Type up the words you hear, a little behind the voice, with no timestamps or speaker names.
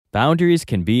Boundaries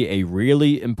can be a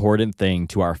really important thing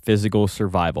to our physical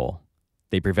survival.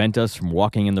 They prevent us from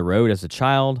walking in the road as a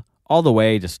child, all the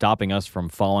way to stopping us from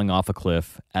falling off a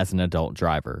cliff as an adult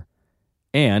driver.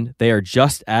 And they are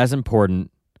just as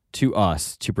important to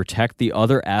us to protect the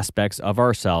other aspects of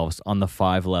ourselves on the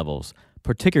 5 levels,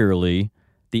 particularly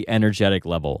the energetic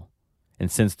level.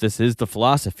 And since this is the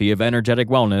philosophy of energetic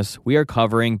wellness, we are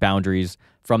covering boundaries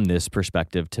from this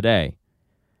perspective today.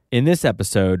 In this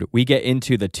episode, we get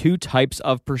into the 2 types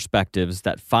of perspectives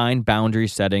that find boundary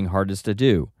setting hardest to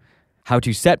do, how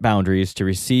to set boundaries to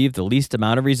receive the least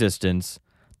amount of resistance,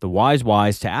 the wise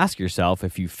whys to ask yourself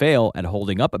if you fail at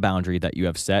holding up a boundary that you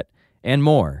have set, and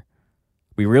more.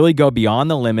 We really go beyond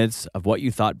the limits of what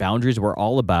you thought boundaries were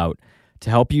all about to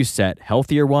help you set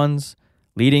healthier ones,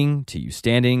 leading to you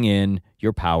standing in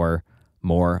your power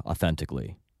more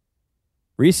authentically.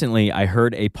 Recently, I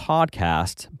heard a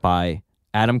podcast by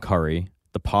Adam Curry,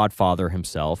 the podfather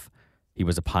himself. He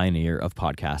was a pioneer of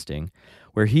podcasting,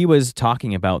 where he was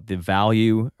talking about the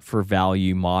value for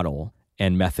value model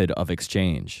and method of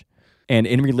exchange. And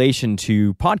in relation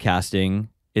to podcasting,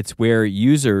 it's where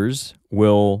users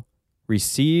will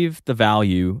receive the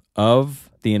value of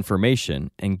the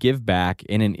information and give back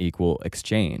in an equal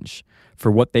exchange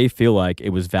for what they feel like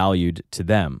it was valued to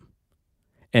them.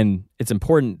 And it's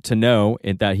important to know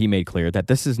that he made clear that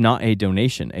this is not a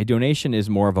donation. A donation is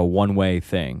more of a one-way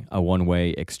thing, a one-way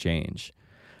exchange.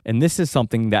 And this is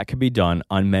something that could be done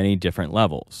on many different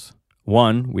levels.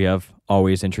 One we have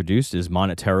always introduced is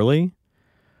monetarily,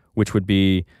 which would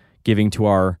be giving to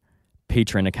our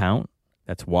Patreon account.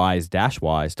 That's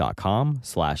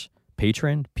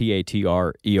wise-wise.com/patron,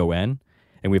 Patreon.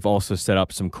 And we've also set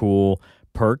up some cool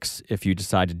perks if you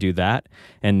decide to do that.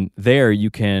 And there you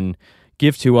can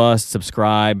give to us,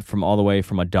 subscribe from all the way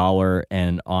from $1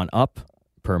 and on up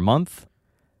per month.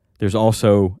 There's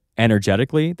also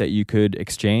energetically that you could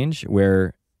exchange,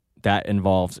 where that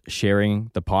involves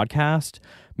sharing the podcast,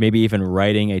 maybe even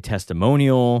writing a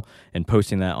testimonial and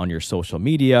posting that on your social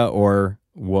media. Or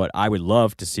what I would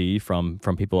love to see from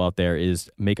people out there is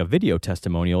make a video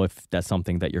testimonial, if that's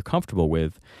something that you're comfortable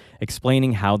with,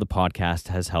 explaining how the podcast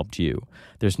has helped you.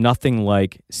 There's nothing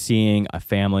like seeing a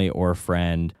family or a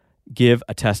friend give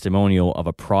a testimonial of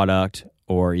a product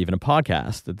or even a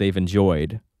podcast that they've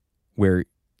enjoyed, where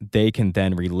they can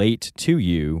then relate to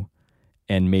you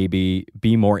and maybe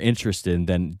be more interested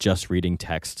than just reading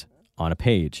text on a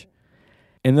page.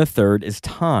 And the third is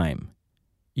time.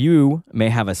 You may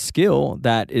have a skill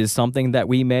that is something that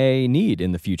we may need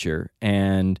in the future,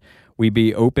 and we'd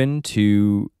be open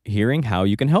to hearing how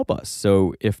you can help us.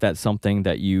 So if that's something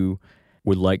that you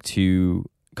would like to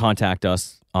contact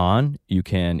us on, you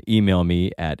can email me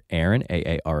at Aaron,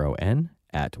 Aaron,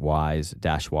 at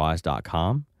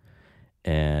wise-wise.com,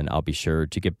 and I'll be sure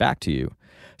to get back to you.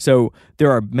 So there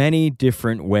are many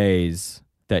different ways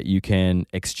that you can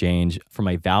exchange from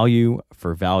a value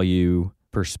for value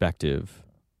perspective.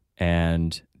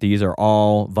 And these are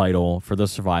all vital for the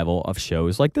survival of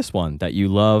shows like this one that you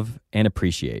love and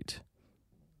appreciate.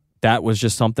 That was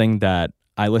just something that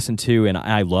I listened to, and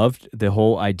I loved the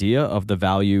whole idea of the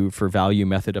value for value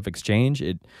method of exchange.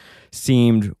 It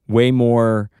seemed way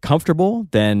more comfortable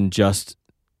than just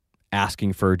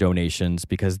asking for donations,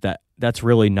 because that's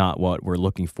really not what we're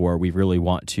looking for. We really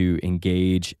want to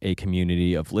engage a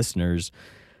community of listeners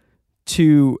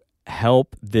to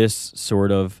help this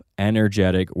sort of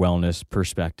energetic wellness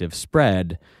perspective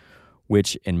spread,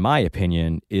 which in my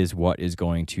opinion is what is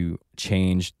going to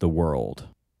change the world.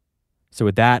 So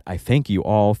with that, I thank you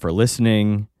all for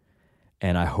listening,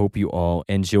 and I hope you all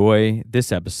enjoy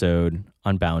this episode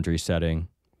on boundary setting.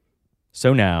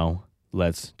 So now,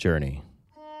 let's journey.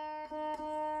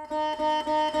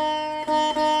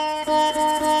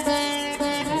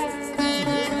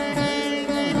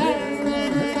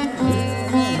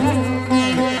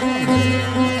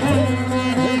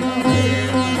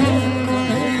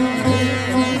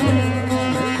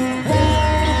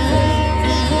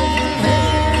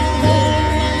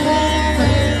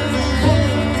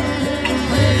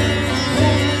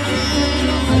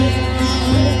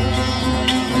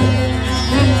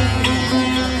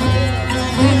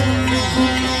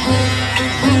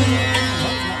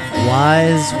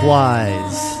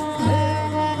 Wise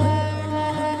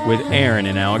with Aaron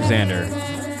and Alexander,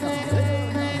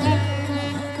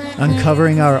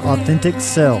 uncovering our authentic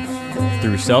self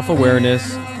through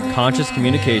self-awareness, conscious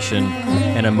communication,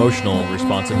 and emotional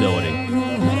responsibility.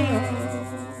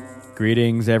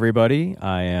 Greetings, everybody.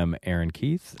 I am Aaron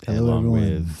Keith, Hello, along everyone.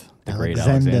 with the great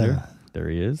Alexander. There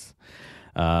he is.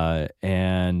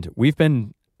 And we've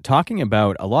been talking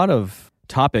about a lot of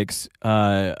topics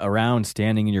around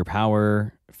standing in your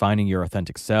power, finding your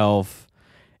authentic self.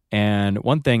 And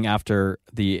one thing after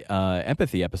the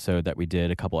empathy episode that we did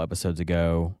a couple episodes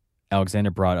ago, Alexander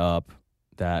brought up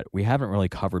that we haven't really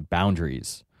covered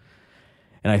boundaries.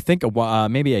 And I think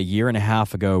maybe a year and a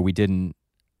half ago, we did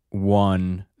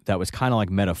one that was kind of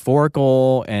like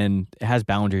metaphorical, and it has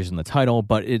boundaries in the title,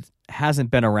 but it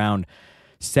hasn't been around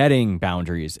setting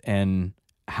boundaries and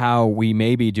how we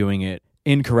may be doing it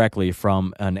incorrectly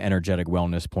from an energetic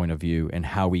wellness point of view, and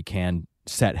how we can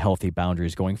set healthy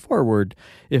boundaries going forward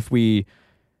if we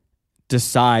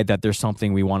decide that there's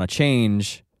something we want to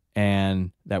change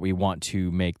and that we want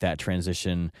to make that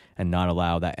transition and not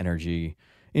allow that energy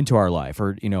into our life,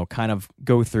 or kind of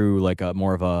go through like a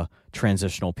more of a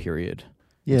transitional period.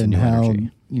 Yeah, and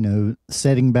how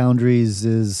setting boundaries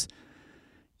is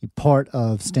part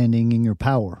of standing in your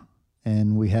power,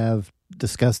 and we have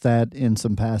discussed that in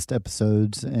some past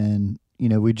episodes, and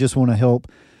we just want to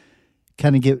help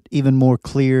kind of get even more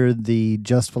clear the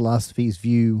Just Philosophy's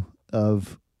view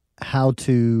of how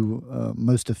to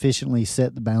most efficiently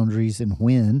set the boundaries and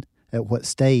when, at what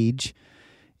stage,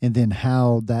 and then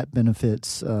how that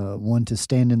benefits one to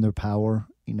stand in their power,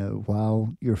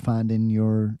 while you're finding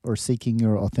or seeking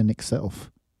your authentic self.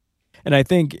 And I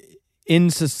think in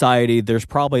society, there's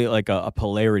probably like a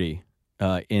polarity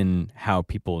in how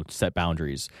people set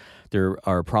boundaries. There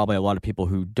are probably a lot of people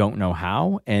who don't know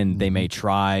how, and they may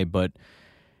try, but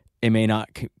it may not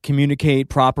communicate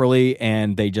properly,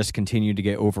 and they just continue to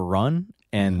get overrun,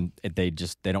 and they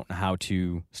don't know how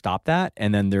to stop that.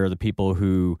 And then there are the people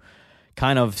who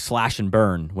kind of slash and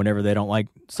burn whenever they don't like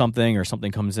something, or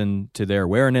something comes into their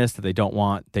awareness that they don't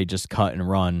want, they just cut and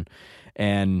run.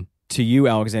 And to you,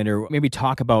 Alexander, maybe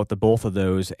talk about the both of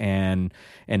those and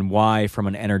why, from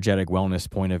an energetic wellness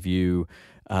point of view,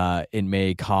 it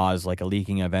may cause like a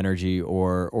leaking of energy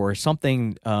or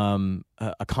something,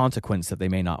 a consequence that they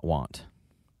may not want.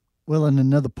 Well, and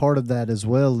another part of that as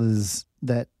well is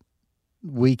that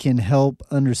we can help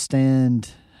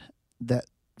understand that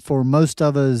for most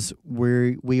of us,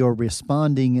 we are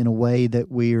responding in a way that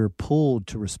we are pulled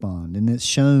to respond, and it's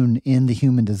shown in the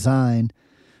human design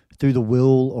through the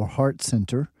will or heart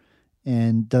center.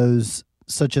 And those,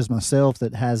 such as myself,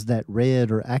 that has that red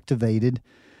or activated,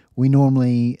 we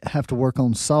normally have to work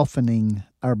on softening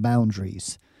our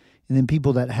boundaries. And then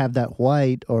people that have that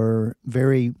white are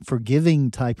very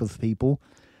forgiving type of people,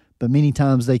 but many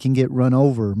times they can get run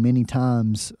over many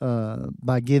times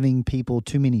by giving people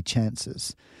too many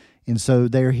chances. And so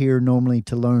they're here normally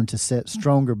to learn to set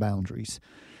stronger boundaries.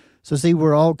 So see,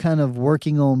 we're all kind of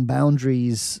working on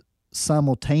boundaries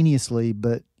simultaneously,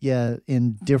 but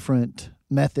in different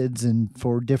methods and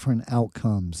for different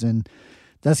outcomes. And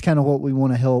that's kind of what we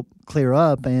want to help clear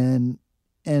up and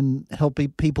help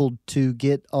people to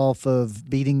get off of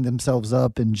beating themselves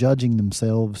up and judging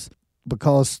themselves,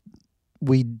 because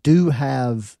we do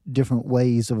have different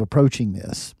ways of approaching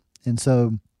this. And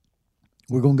so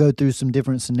we're going to go through some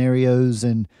different scenarios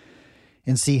and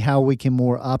see how we can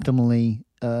more optimally,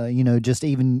 just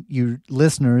even your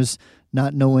listeners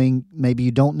not knowing, maybe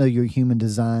you don't know your human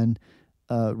design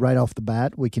right off the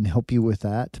bat, we can help you with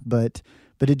that. But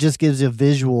it just gives you a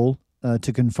visual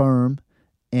to confirm.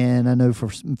 And I know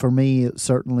for me, it's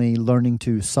certainly learning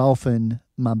to soften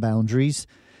my boundaries.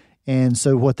 And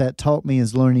so what that taught me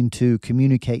is learning to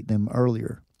communicate them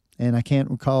earlier. And I can't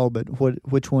recall, but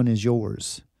which one is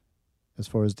yours as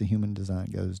far as the human design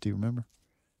goes? Do you remember?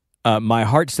 My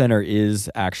heart center is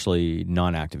actually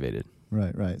non-activated.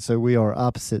 Right. So we are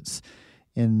opposites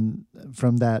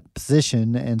from that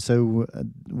position, and so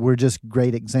we're just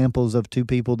great examples of two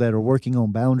people that are working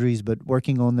on boundaries, but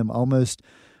working on them almost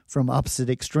from opposite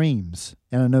extremes.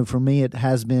 And I know for me, it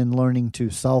has been learning to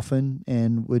soften.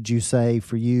 And would you say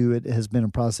for you, it has been a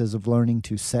process of learning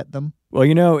to set them? Well,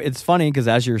 it's funny because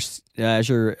as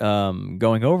you're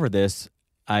going over this,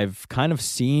 I've kind of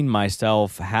seen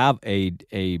myself have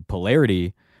a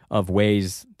polarity of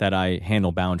ways that I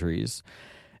handle boundaries.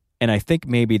 And I think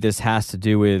maybe this has to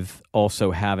do with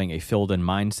also having a filled-in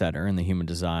mind center in the human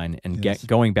design, and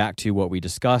going back to what we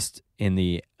discussed in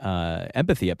the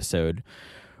empathy episode,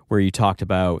 where you talked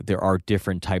about there are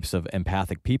different types of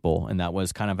empathic people, and that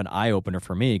was kind of an eye-opener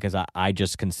for me, because I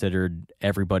just considered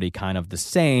everybody kind of the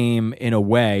same in a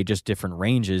way, just different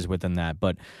ranges within that.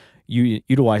 But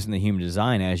utilizing the human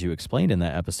design, as you explained in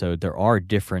that episode, there are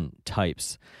different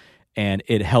types. And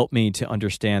it helped me to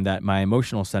understand that my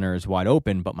emotional center is wide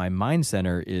open, but my mind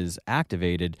center is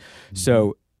activated. Mm-hmm.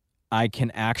 So I can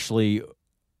actually,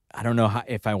 I don't know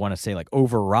if I want to say like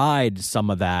override some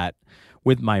of that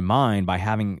with my mind by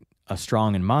having a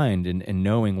strong in mind and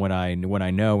knowing what I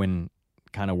know and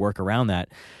kind of work around that.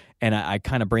 And I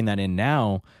kind of bring that in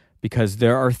now because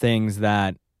there are things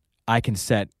that I can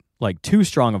set like too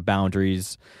strong of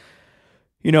boundaries.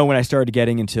 You know, when I started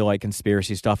getting into like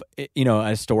conspiracy stuff,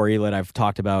 a story that I've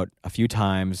talked about a few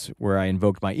times where I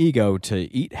invoked my ego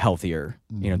to eat healthier.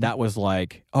 Mm-hmm. That was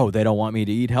like, oh, they don't want me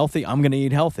to eat healthy, I'm going to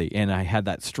eat healthy. And I had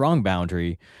that strong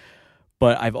boundary.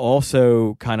 But I've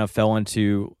also kind of fell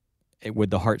into,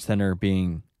 with the heart center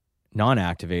being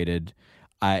non-activated,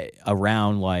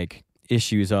 around like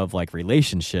issues of like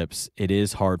relationships, it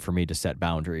is hard for me to set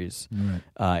boundaries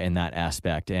in that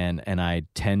aspect. And I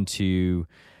tend to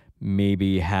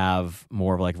maybe have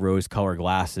more of like rose-colored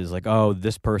glasses, like, oh,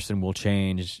 this person will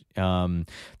change,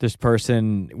 this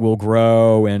person will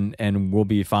grow and will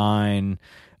be fine,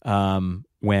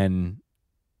 when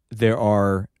there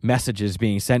are messages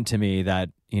being sent to me that,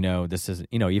 this is,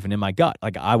 even in my gut,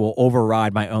 like I will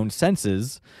override my own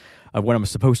senses of what I'm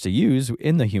supposed to use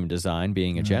in the human design,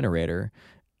 being a generator,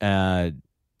 and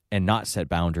not set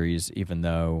boundaries, even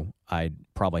though I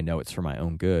probably know it's for my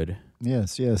own good.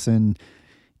 Yes. And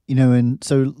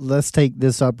so let's take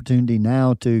this opportunity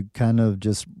now to kind of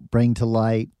just bring to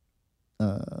light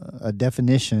a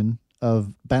definition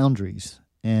of boundaries.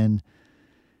 And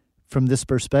from this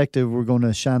perspective, we're going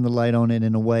to shine the light on it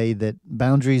in a way that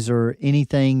boundaries are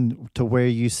anything to where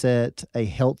you set a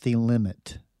healthy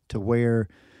limit, to where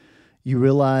you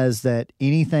realize that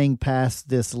anything past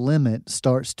this limit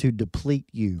starts to deplete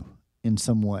you in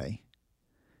some way.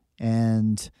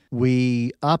 And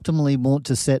we optimally want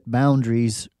to set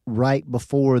boundaries right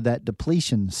before that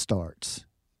depletion starts.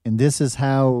 And this is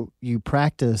how you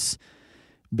practice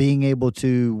being able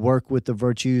to work with the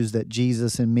virtues that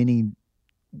Jesus and many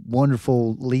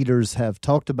wonderful leaders have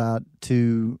talked about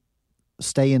to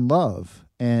stay in love.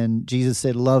 And Jesus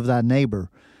said, love thy neighbor.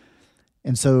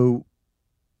 And so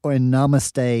in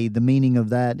Namaste, the meaning of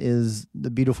that is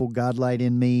the beautiful God light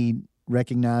in me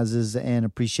recognizes and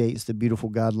appreciates the beautiful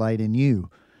God light in you.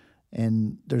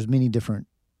 And there's many different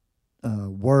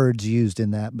words used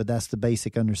in that, but that's the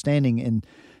basic understanding. And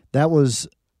that was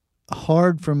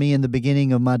hard for me in the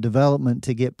beginning of my development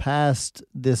to get past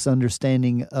this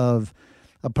understanding of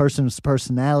a person's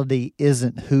personality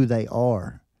isn't who they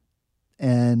are.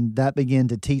 And that began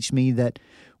to teach me that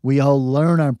we all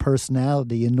learn our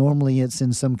personality, and normally it's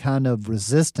in some kind of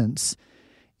resistance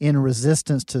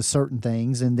to certain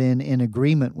things and then in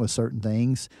agreement with certain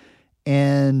things.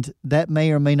 And that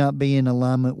may or may not be in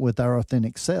alignment with our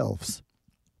authentic selves.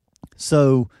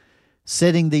 So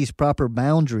setting these proper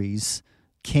boundaries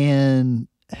can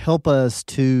help us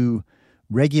to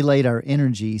regulate our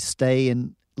energy, stay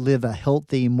and live a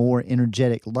healthy, more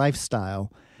energetic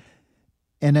lifestyle,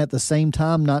 and at the same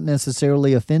time not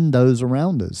necessarily offend those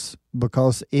around us.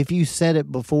 Because if you set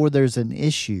it before there's an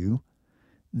issue,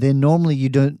 then normally you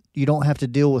don't have to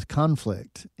deal with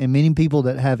conflict. And many people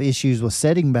that have issues with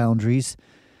setting boundaries,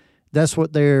 that's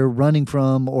what they're running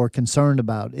from or concerned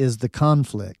about, is the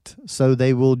conflict. So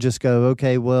they will just go,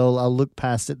 okay, well, I'll look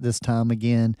past it this time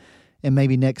again, and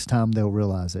maybe next time they'll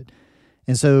realize it.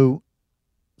 And so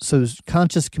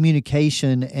conscious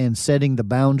communication and setting the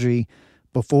boundary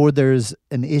before there's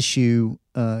an issue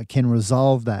can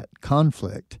resolve that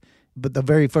conflict. But the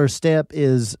very first step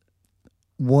is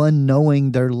one,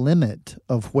 knowing their limit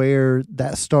of where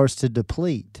that starts to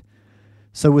deplete.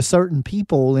 So with certain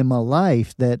people in my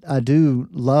life that I do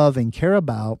love and care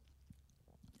about,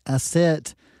 I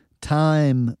set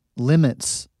time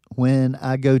limits when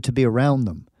I go to be around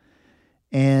them.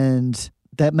 And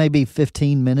that may be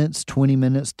 15 minutes, 20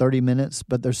 minutes, 30 minutes,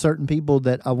 but there's certain people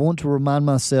that I want to remind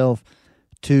myself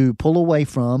to pull away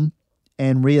from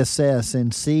and reassess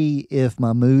and see if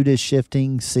my mood is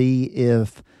shifting, see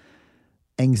if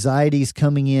anxiety is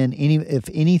coming in, if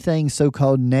anything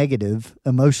so-called negative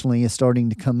emotionally is starting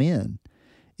to come in.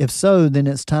 If so, then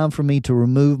it's time for me to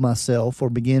remove myself or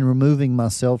begin removing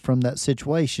myself from that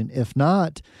situation. If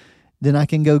not, then I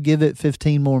can go give it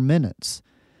 15 more minutes.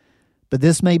 But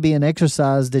this may be an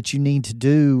exercise that you need to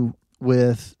do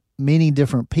with many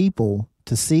different people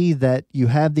to see that you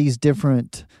have these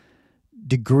different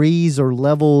degrees or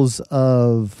levels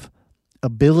of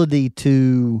ability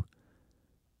to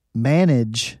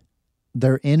manage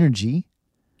their energy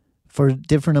for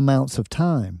different amounts of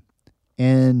time.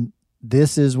 And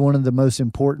this is one of the most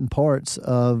important parts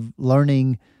of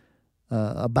learning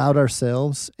about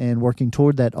ourselves and working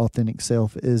toward that authentic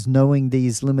self, is knowing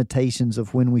these limitations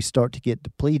of when we start to get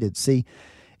depleted. See,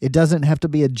 it doesn't have to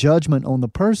be a judgment on the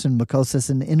person because it's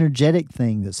an energetic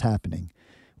thing that's happening.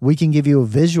 We can give you a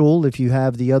visual if you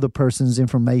have the other person's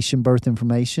information, birth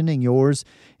information, and yours,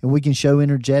 and we can show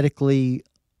energetically,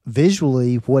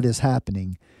 visually what is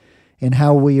happening and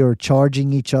how we are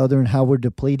charging each other and how we're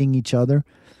depleting each other.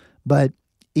 But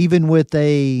even with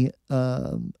a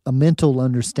mental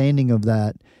understanding of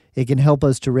that, it can help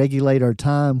us to regulate our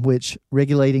time, which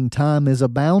regulating time is a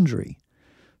boundary.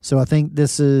 So I think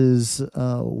this is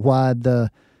why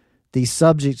these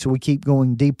subjects, we keep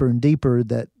going deeper and deeper,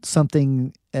 that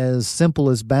something as simple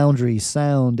as boundaries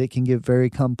sound, it can get very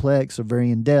complex or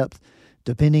very in-depth,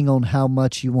 depending on how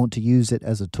much you want to use it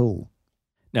as a tool.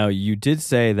 Now, you did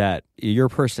say that your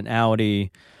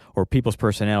personality or people's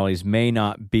personalities may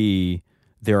not be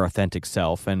their authentic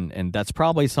self, and that's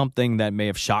probably something that may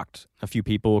have shocked a few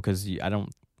people, because I don't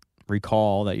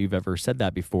recall that you've ever said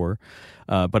that before.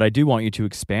 But I do want you to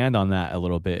expand on that a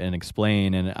little bit and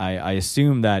explain, and I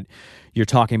assume that you're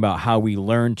talking about how we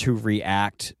learn to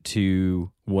react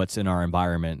to what's in our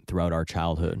environment throughout our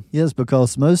childhood. Yes,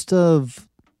 because most of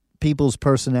people's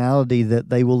personality that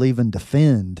they will even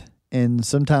defend and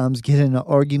sometimes get in an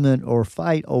argument or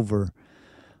fight over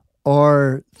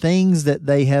are things that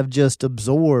they have just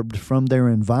absorbed from their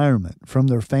environment, from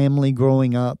their family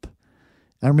growing up.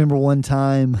 I remember one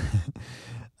time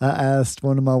I asked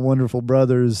one of my wonderful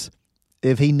brothers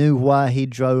if he knew why he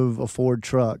drove a Ford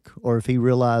truck, or if he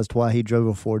realized why he drove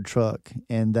a Ford truck,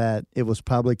 and that it was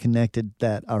probably connected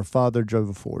that our father drove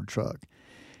a Ford truck.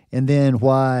 And then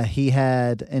why he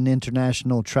had an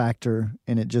International tractor,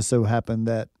 and it just so happened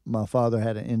that my father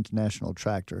had an International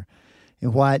tractor.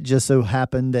 And why it just so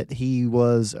happened that he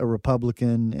was a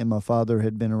Republican and my father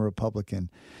had been a Republican.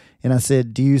 And I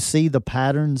said, do you see the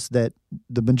patterns that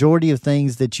the majority of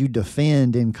things that you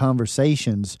defend in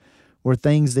conversations were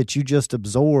things that you just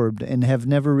absorbed and have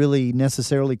never really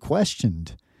necessarily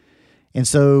questioned? And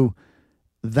so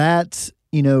that,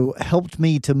 helped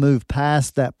me to move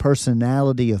past that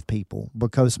personality of people,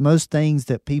 because most things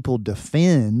that people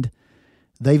defend,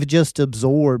 they've just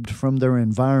absorbed from their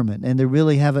environment, and they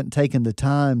really haven't taken the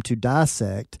time to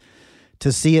dissect, to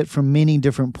see it from many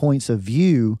different points of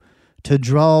view, to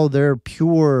draw their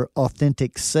pure,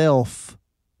 authentic self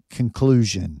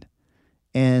conclusion.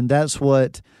 And that's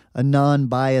what a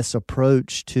non-biased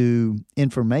approach to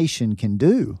information can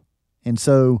do. And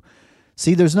so,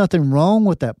 see, there's nothing wrong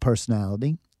with that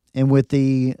personality. And with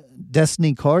the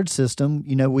Destiny card system,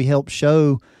 we help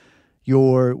show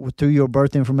through your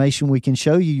birth information, we can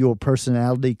show you your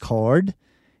personality card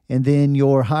and then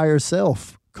your higher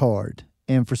self card.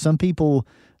 And for some people,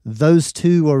 those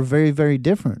two are very, very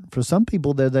different. For some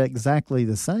people, they're exactly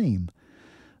the same.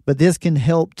 But this can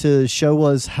help to show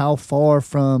us how far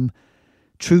from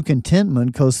true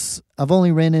contentment, because I've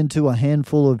only ran into a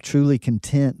handful of truly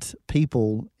content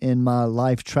people in my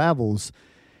life travels,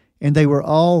 and they were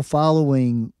all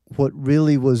following what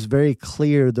really was very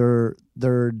clear,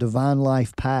 their divine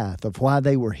life path of why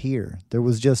they were here. There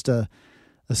was just a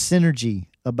synergy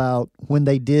about when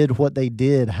they did what they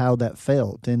did, how that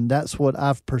felt. And that's what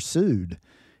I've pursued.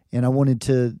 And I wanted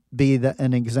to be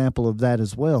an example of that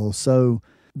as well. So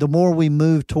the more we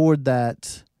move toward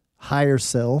that higher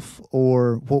self,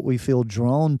 or what we feel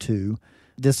drawn to,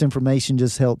 this information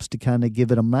just helps to kind of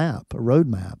give it a map, a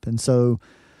roadmap. And so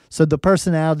the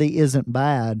personality isn't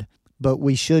bad, but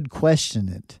we should question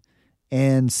it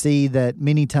and see that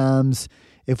many times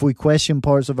if we question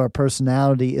parts of our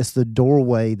personality, it's the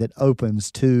doorway that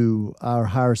opens to our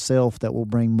higher self that will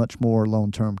bring much more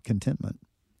long-term contentment.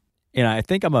 And I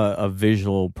think I'm a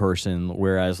visual person,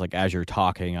 whereas as you're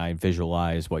talking, I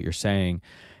visualize what you're saying.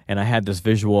 And I had this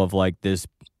visual of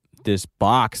this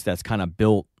box that's kind of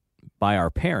built by our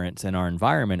parents and our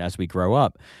environment as we grow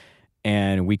up.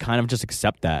 And we kind of just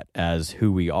accept that as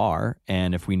who we are.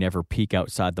 And if we never peek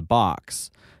outside the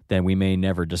box, then we may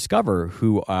never discover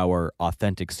who our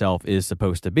authentic self is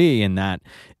supposed to be. And that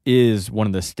is one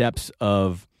of the steps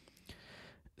of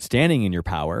standing in your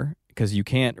power, because you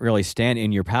can't really stand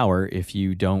in your power if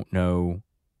you don't know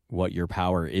what your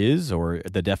power is, or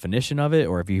the definition of it,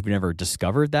 or if you've never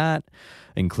discovered that,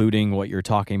 including what you're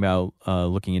talking about,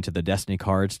 looking into the Destiny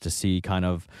cards to see kind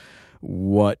of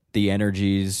what the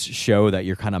energies show that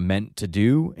you're kind of meant to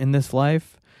do in this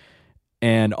life.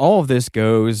 And all of this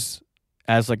goes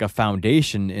as a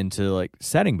foundation into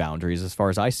setting boundaries, as far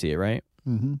as I see it, right?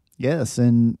 Mm-hmm. Yes.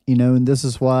 And, and this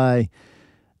is why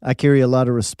I carry a lot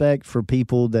of respect for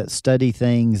people that study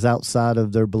things outside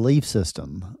of their belief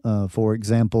system. For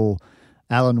example,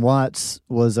 Alan Watts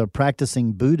was a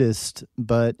practicing Buddhist,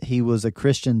 but he was a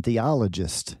Christian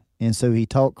theologist. And so he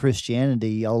taught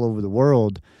Christianity all over the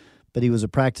world, but he was a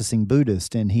practicing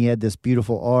Buddhist. And he had this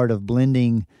beautiful art of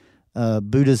blending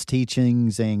Buddha's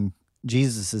teachings and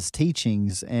Jesus's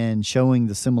teachings and showing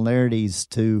the similarities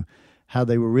to how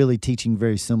they were really teaching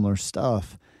very similar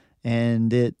stuff.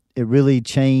 And it really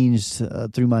changed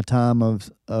through my time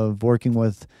of working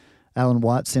with Alan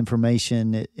Watts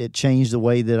information, it changed the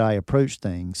way that I approach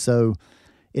things. So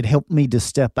it helped me to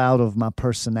step out of my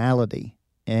personality.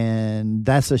 And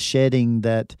that's a shedding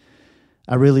that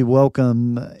I really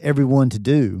welcome everyone to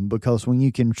do, because when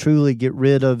you can truly get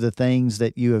rid of the things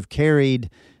that you have carried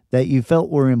that you felt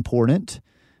were important,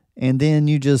 and then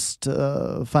you just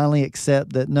finally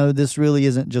accept that, no, this really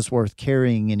isn't just worth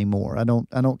carrying anymore. I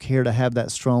don't care to have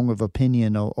that strong of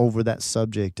opinion over that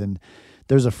subject. And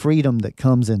there's a freedom that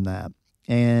comes in that.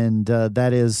 And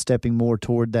that is stepping more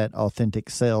toward that authentic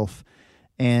self.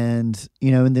 And,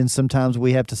 and then sometimes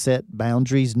we have to set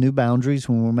boundaries, new boundaries,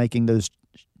 when we're making those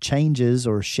changes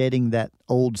or shedding that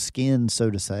old skin,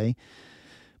 so to say,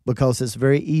 because it's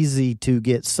very easy to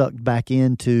get sucked back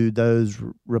into those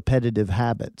repetitive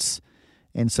habits.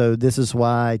 And so this is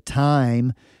why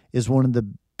time is one of the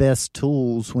best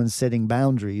tools when setting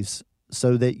boundaries,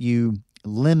 so that you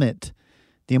limit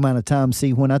the amount of time.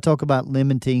 See, when I talk about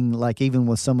limiting, like even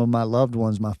with some of my loved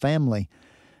ones, my family,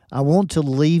 I want to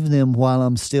leave them while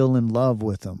I'm still in love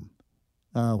with them,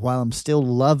 while I'm still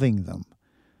loving them.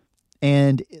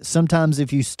 And sometimes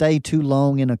if you stay too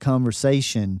long in a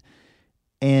conversation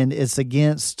and it's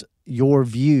against your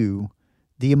view,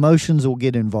 the emotions will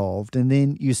get involved. And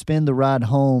then you spend the ride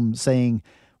home saying,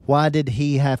 why did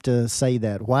he have to say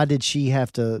that? Why does she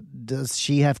have to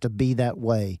be that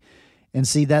way? And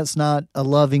see, that's not a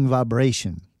loving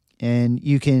vibration. And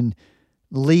you can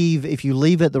leave, if you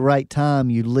leave at the right time,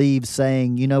 you leave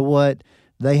saying, you know what,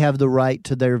 they have the right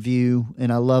to their view,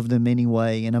 and I love them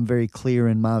anyway, and I'm very clear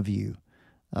in my view.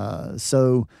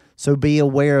 So be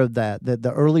aware of that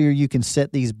the earlier you can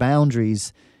set these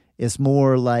boundaries, it's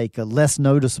more like less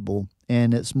noticeable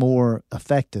and it's more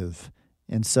effective.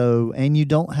 And you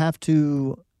don't have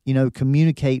to,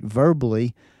 communicate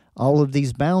verbally all of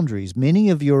these boundaries. Many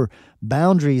of your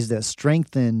boundaries that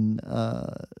strengthen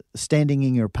standing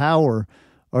in your power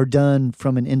are done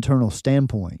from an internal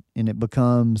standpoint, and it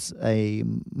becomes a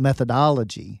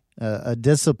methodology, a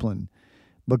discipline,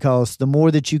 because the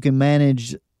more that you can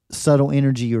manage subtle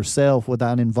energy yourself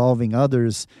without involving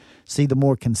others, see, the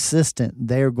more consistent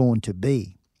they're going to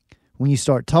be. When you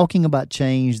start talking about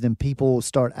change, then people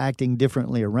start acting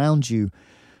differently around you.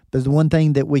 But the one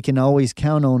thing that we can always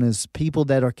count on is people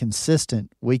that are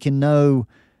consistent. We can know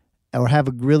or have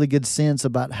a really good sense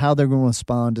about how they're going to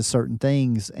respond to certain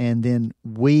things, and then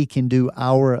we can do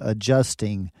our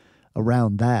adjusting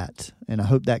around that. And I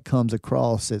hope that comes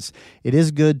across. It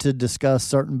is good to discuss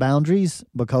certain boundaries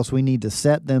because we need to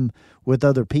set them with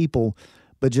other people,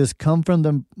 but just come from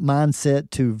the mindset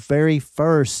to very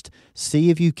first see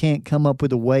if you can't come up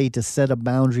with a way to set a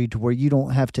boundary to where you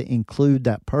don't have to include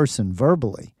that person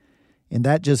verbally. And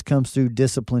that just comes through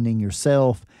disciplining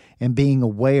yourself and being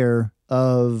aware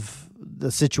of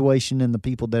the situation and the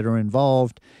people that are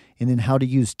involved, and then how to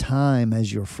use time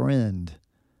as your friend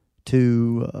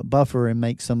to buffer and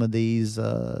make some of these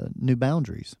new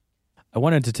boundaries. I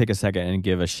wanted to take a second and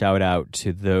give a shout out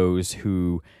to those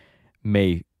who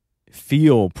may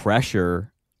feel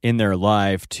pressure in their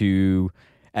life to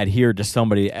adhere to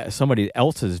somebody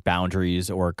else's boundaries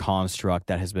or construct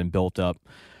that has been built up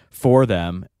for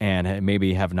them, and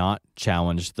maybe have not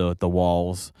challenged the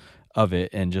walls of it,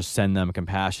 and just send them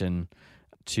compassion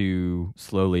to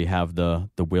slowly have the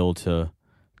will to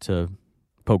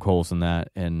poke holes in that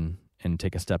and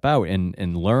take a step out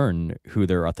and learn who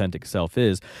their authentic self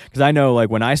is. Because I know, like,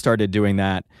 when I started doing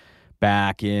that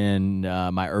back in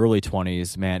my early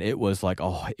 20s, man, it was like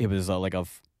a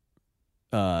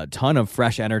ton of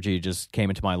fresh energy just came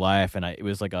into my life, and it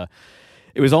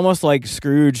was almost like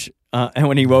Scrooge and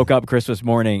when he woke up Christmas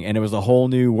morning, and it was a whole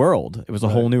new world. It was a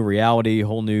whole new reality,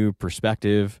 whole new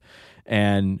perspective,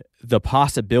 and the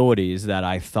possibilities that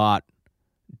I thought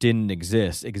didn't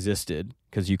existed,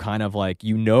 because you kind of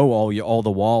all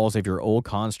the walls of your old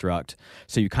construct,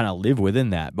 so you kind of live within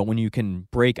that. But when you can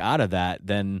break out of that,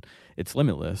 then it's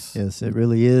limitless. Yes, it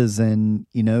really is. And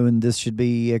and this should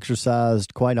be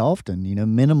exercised quite often,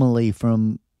 minimally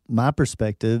from my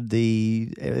perspective,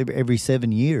 every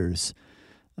 7 years,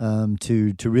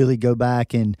 to really go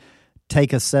back and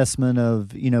take assessment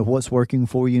of what's working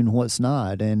for you and what's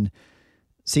not. And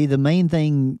see, the main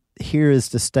thing here is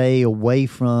to stay away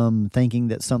from thinking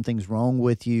that something's wrong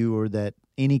with you or that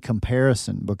any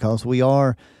comparison, because we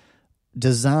are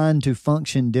designed to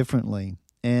function differently.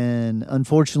 And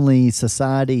unfortunately,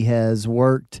 society has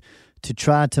worked to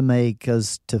try to make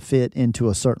us to fit into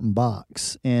a certain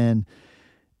box. And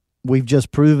we've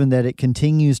just proven that it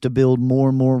continues to build more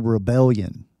and more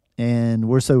rebellion. And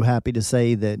we're so happy to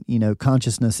say that,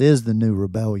 consciousness is the new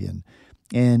rebellion.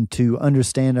 And to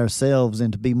understand ourselves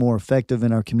and to be more effective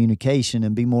in our communication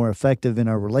and be more effective in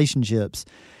our relationships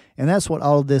And that's what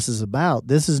all of this is about.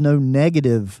 This is no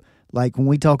negative. Like when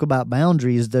we talk about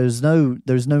boundaries, there's no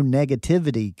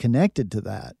negativity connected to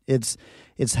that. It's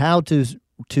how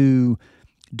to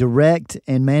direct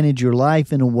and manage your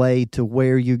life in a way to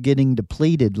where you're getting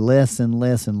depleted less and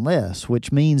less and less,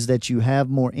 which means that you have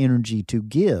more energy to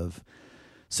give.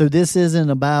 So this isn't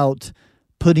about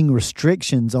putting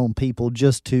restrictions on people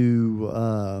just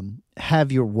to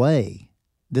have your way.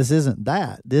 This isn't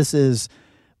that. This is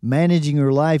managing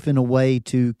your life in a way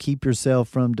to keep yourself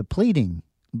from depleting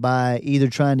by either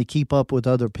trying to keep up with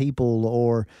other people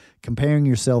or comparing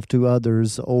yourself to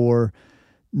others or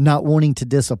not wanting to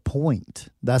disappoint.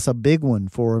 That's a big one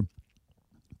for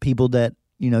people that,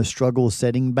 struggle with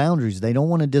setting boundaries. They don't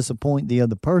want to disappoint the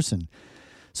other person.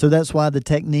 So that's why the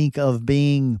technique of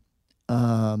being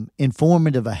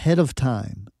informative ahead of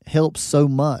time helps so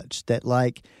much. That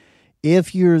like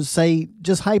if you're, say,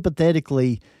 just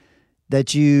hypothetically,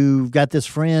 that you've got this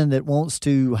friend that wants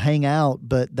to hang out,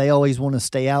 but they always want to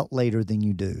stay out later than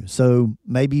you do. So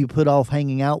maybe you put off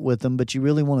hanging out with them, but you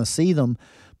really want to see them,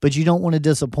 but you don't want to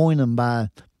disappoint them by,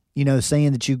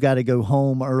 saying that you've got to go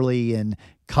home early and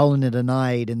calling it a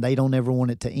night and they don't ever want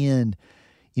it to end.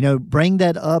 Bring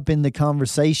that up in the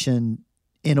conversation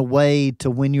in a way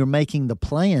to when you're making the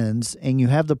plans and you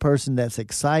have the person that's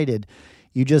excited,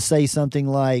 you just say something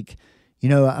like,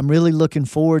 I'm really looking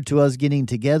forward to us getting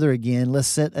together again. Let's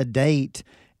set a date.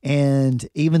 And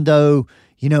even though,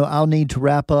 I'll need to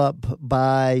wrap up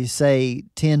by, say,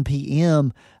 10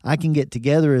 p.m., I can get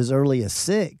together as early as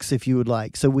 6 if you would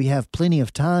like. So we have plenty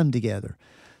of time together.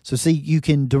 So see, you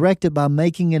can direct it by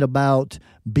making it about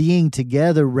being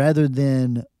together rather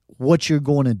than what you're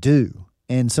going to do.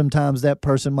 And sometimes that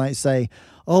person might say,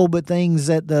 oh, but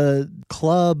things at the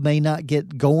club may not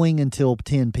get going until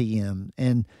 10 p.m.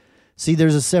 And see,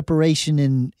 there's a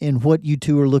separation in what you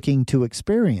two are looking to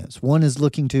experience. One is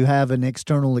looking to have an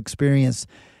external experience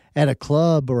at a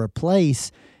club or a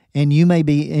place, and you may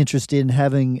be interested in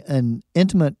having an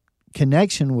intimate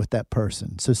connection with that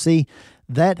person. So see,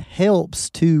 that helps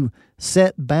to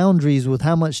set boundaries with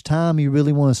how much time you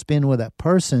really want to spend with that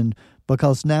person,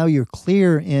 because now you're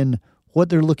clear in what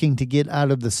they're looking to get out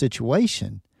of the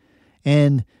situation.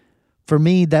 And for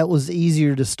me, that was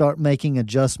easier to start making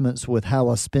adjustments with how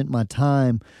I spent my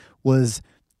time, was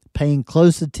paying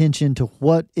close attention to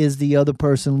what is the other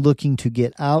person looking to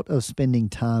get out of spending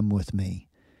time with me.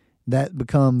 That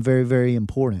become very, very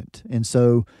important. And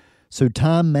so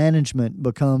time management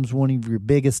becomes one of your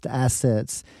biggest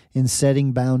assets in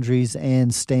setting boundaries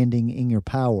and standing in your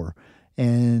power.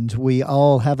 And we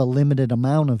all have a limited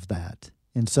amount of that.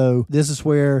 And so this is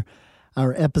where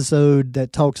our episode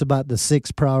that talks about the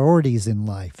 6 priorities in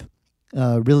life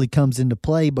really comes into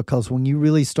play, because when you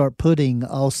really start putting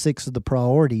all 6 of the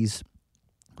priorities,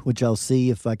 which I'll see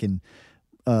if I can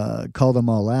call them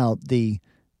all out, the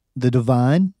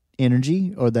divine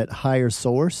energy or that higher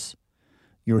source,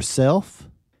 yourself,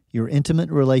 your intimate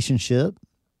relationship,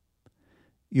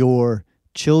 your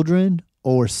children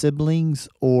or siblings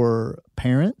or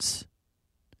parents,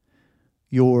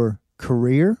 your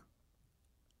career,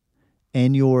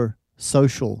 and your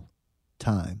social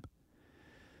time.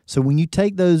 So when you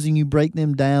take those and you break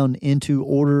them down into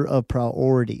order of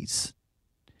priorities,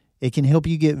 it can help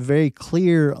you get very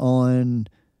clear on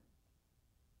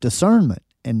discernment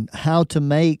and how to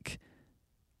make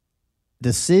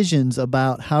decisions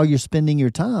about how you're spending your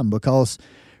time, because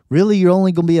really you're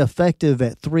only going to be effective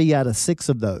at 3 out of 6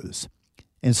 of those.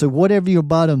 And so whatever your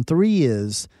bottom 3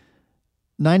 is,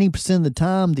 90% of the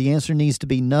time, the answer needs to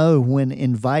be no when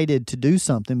invited to do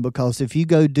something, because if you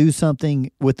go do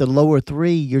something with the lower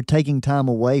 3, you're taking time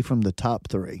away from the top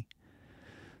 3.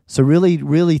 So really,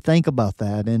 really think about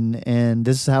that. And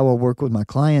this is how I work with my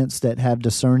clients that have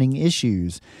discerning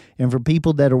issues. And for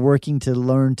people that are working to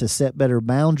learn to set better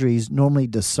boundaries, normally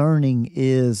discerning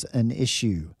is an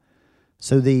issue.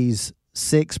 So these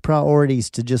 6 priorities,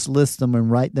 to just list them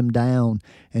and write them down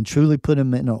and truly put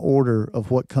them in an order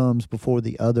of what comes before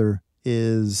the other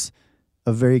is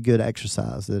a very good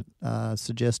exercise that I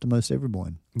suggest to most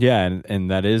everyone. Yeah, and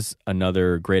that is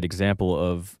another great example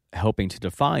of helping to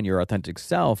define your authentic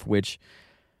self, which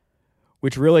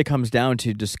really comes down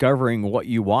to discovering what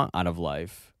you want out of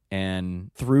life.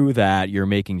 And through that, you're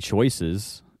making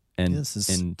choices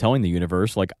and telling the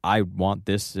universe, like, I want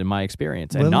this in my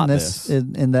experience and not this.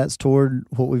 And that's toward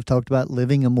what we've talked about,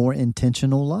 living a more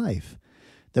intentional life.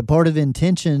 The part of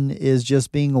intention is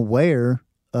just being aware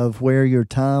of where your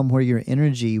time, where your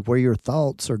energy, where your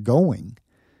thoughts are going.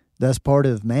 That's part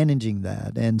of managing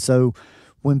that. And so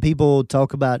when people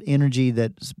talk about energy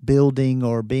that's building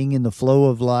or being in the flow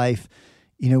of life,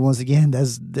 once again,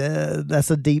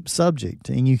 that's a deep subject,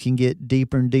 and you can get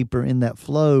deeper and deeper in that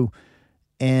flow.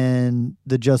 And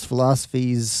the Just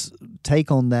Philosophy's take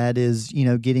on that is,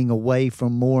 getting away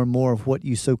from more and more of what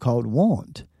you so-called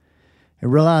want,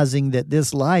 and realizing that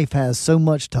this life has so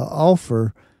much to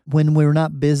offer when we're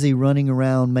not busy running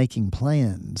around making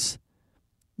plans.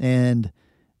 And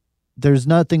there's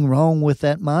nothing wrong with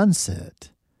that mindset.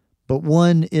 But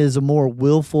one is a more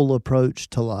willful approach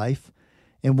to life,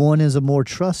 and one is a more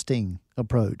trusting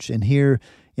approach. And here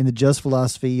in the Just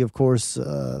Philosophy, of course,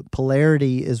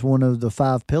 polarity is one of the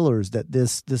 5 pillars, that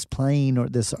this plane or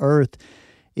this earth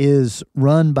is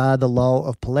run by the law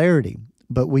of polarity.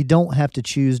 But we don't have to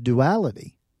choose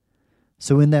duality.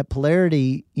 So in that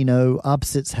polarity,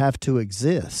 opposites have to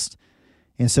exist.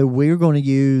 And so we're going to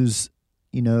use,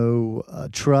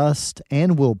 trust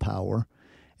and willpower,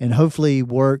 and hopefully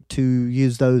work to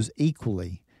use those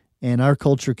equally. And our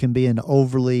culture can be an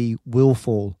overly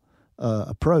willful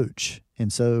approach.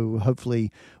 And so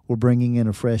hopefully we're bringing in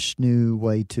a fresh new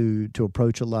way to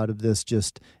approach a lot of this,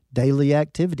 just daily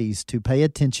activities, to pay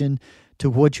attention to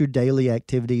what your daily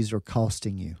activities are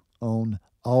costing you on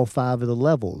all 5 of the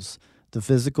levels: the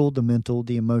physical, the mental,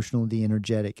 the emotional, the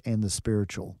energetic, and the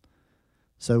spiritual.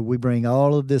 So we bring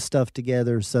all of this stuff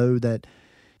together so that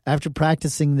after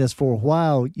practicing this for a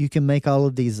while, you can make all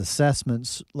of these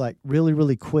assessments like really,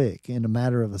 really quick in a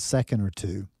matter of a second or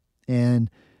two. And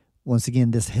once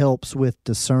again, this helps with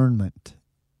discernment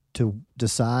to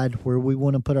decide where we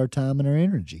want to put our time and our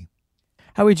energy.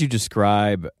 How would you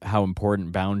describe how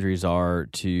important boundaries are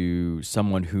to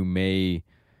someone who may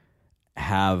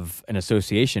have an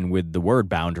association with the word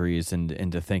boundaries and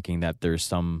into thinking that there's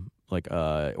some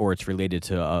or it's related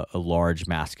to a large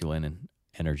masculine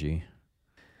energy?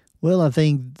 Well, I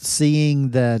think seeing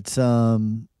that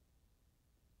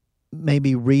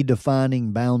maybe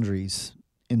redefining boundaries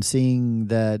and seeing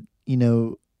that,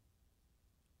 a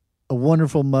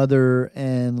wonderful mother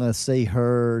and let's say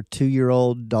her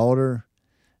 2-year-old daughter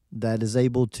that is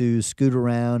able to scoot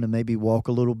around and maybe walk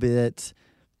a little bit,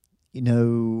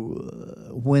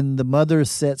 when the mother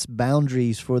sets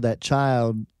boundaries for that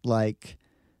child, like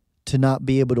to not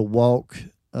be able to walk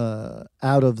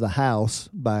out of the house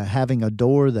by having a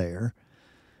door there,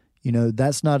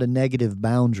 that's not a negative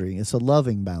boundary. It's a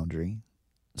loving boundary.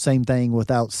 Same thing with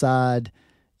outside.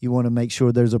 You want to make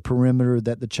sure there's a perimeter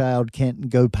that the child can't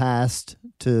go past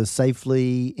to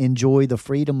safely enjoy the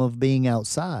freedom of being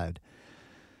outside.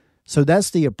 So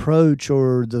that's the approach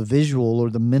or the visual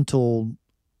or the mental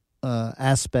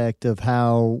aspect of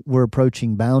how we're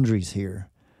approaching boundaries here.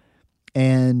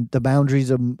 And the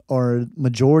boundaries are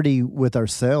majority with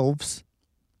ourselves.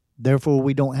 Therefore,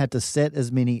 we don't have to set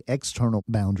as many external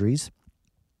boundaries.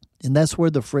 And that's where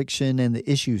the friction and the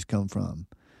issues come from,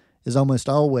 is almost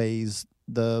always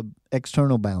the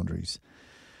external boundaries.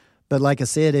 But like I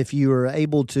said, if you are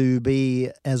able to be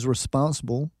as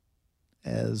responsible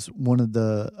as one of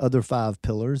the other 5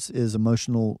 pillars is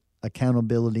emotional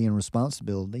accountability and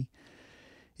responsibility,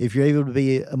 if you're able to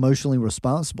be emotionally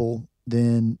responsible,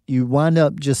 then you wind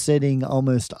up just setting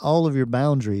almost all of your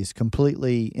boundaries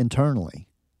completely internally.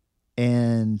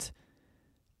 And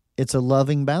it's a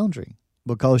loving boundary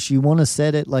because you want to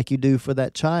set it like you do for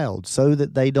that child so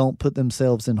that they don't put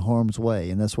themselves in harm's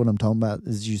way. And that's what I'm talking about,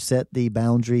 is you set the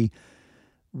boundary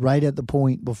right at the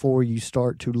point before you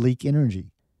start to leak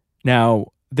energy. Now,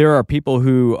 there are people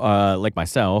who, like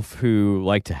myself, who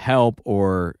like to help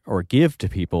or give to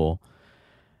people.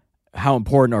 How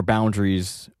important are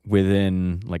boundaries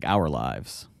within our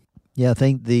lives? Yeah, I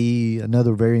think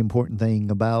another very important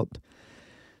thing about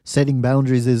setting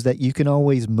boundaries is that you can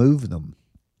always move them.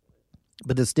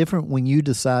 But it's different when you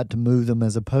decide to move them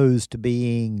as opposed to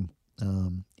being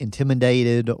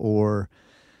intimidated or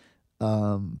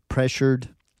pressured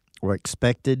or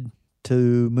expected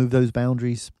to move those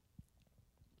boundaries.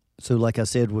 So like I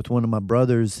said, with one of my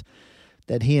brothers,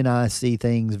 that he and I see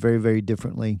things very, very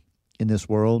differently in this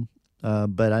world.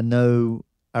 But I know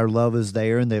our love is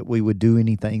there and that we would do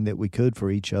anything that we could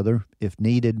for each other if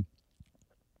needed.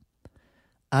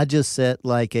 I just set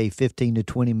like a 15 to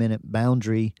 20 minute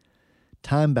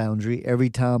time boundary every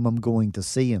time I'm going to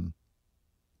see him.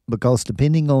 Because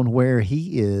depending on where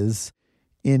he is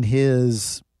in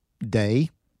his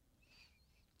day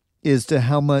is to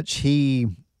how much he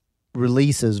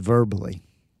releases verbally.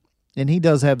 And he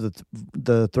does have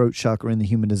the throat chakra in the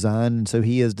human design, and so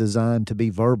he is designed to be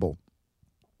verbal.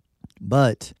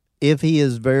 But if he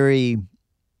is very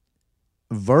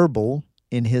verbal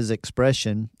in his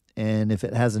expression, and if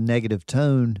it has a negative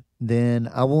tone, then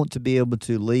I want to be able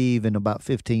to leave in about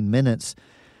 15 minutes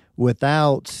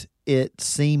without it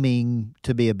seeming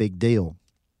to be a big deal.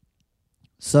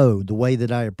 So the way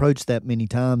that I approach that many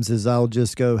times is I'll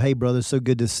just go, hey, brother, so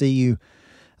good to see you.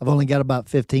 I've only got about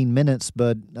 15 minutes,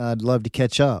 but I'd love to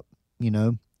catch up,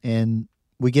 and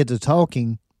we get to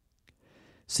talking.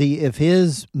 See, if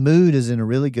his mood is in a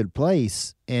really good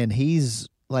place and he's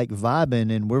like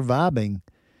vibing and we're vibing,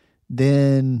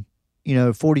 then,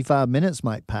 45 minutes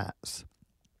might pass.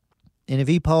 And if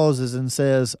he pauses and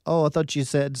says, oh, I thought you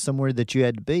said somewhere that you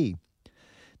had to be,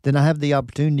 then I have the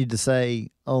opportunity to say,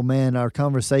 oh man, our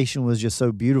conversation was just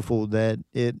so beautiful that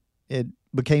it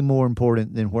became more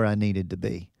important than where I needed to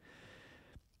be.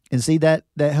 And see, that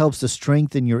helps to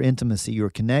strengthen your intimacy, your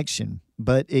connection.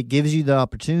 But it gives you the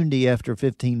opportunity after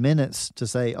 15 minutes to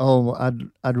say, oh,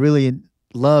 I'd really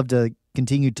love to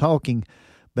continue talking,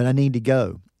 but I need to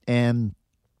go. And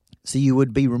so you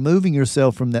would be removing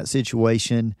yourself from that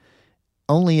situation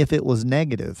only if it was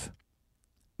negative.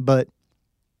 But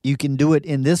you can do it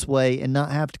in this way and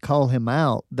not have to call him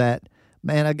out that,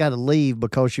 man, I got to leave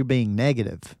because you're being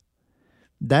negative.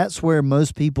 That's where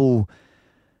most people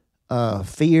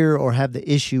fear or have the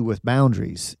issue with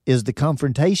boundaries, is the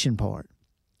confrontation part.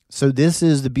 So this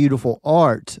is the beautiful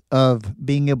art of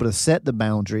being able to set the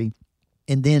boundary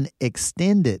and then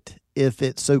extend it if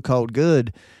it's so-called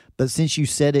good. But since you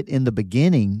set it in the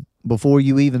beginning, before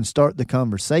you even start the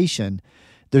conversation,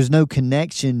 there's no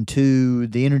connection to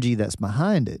the energy that's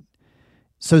behind it.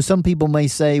 So some people may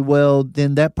say, well,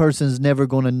 then that person's never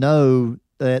going to know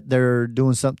that they're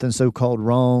doing something so-called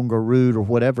wrong or rude or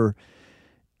whatever.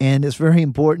 And it's very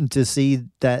important to see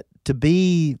that to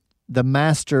be the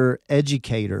master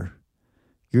educator,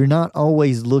 you're not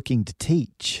always looking to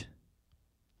teach.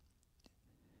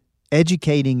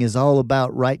 Educating is all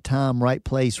about right time, right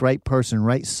place, right person,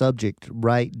 right subject,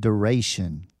 right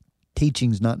duration.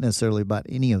 Teaching's not necessarily about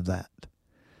any of that.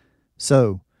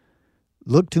 So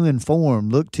look to inform,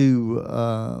 look to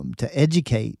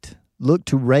educate, look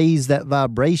to raise that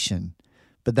vibration,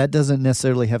 but that doesn't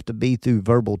necessarily have to be through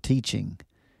verbal teaching.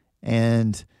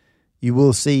 And you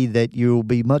will see that you'll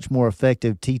be much more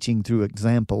effective teaching through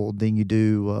example than you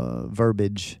do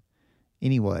verbiage.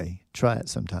 Anyway, try it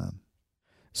sometime.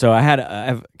 So I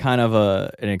have kind of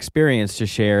an experience to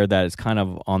share that is kind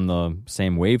of on the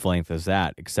same wavelength as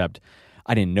that, except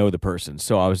I didn't know the person.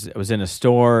 So I was in a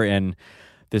store, and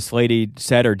this lady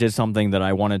said or did something that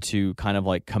I wanted to kind of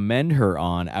like commend her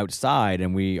on outside,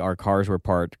 and our cars were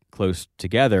parked close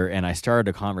together, and I started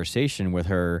a conversation with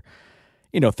her,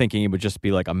 thinking it would just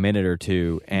be like a minute or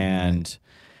two, and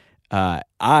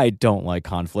I don't like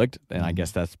conflict, and I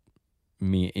guess that's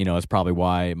me, it's probably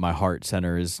why my heart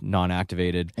center is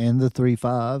non-activated. And the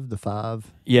 3-5, the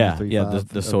 5. Yeah,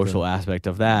 the social aspect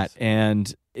of that.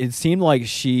 And it seemed like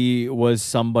she was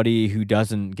somebody who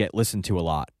doesn't get listened to a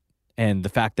lot. And the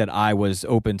fact that I was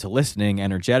open to listening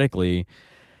energetically,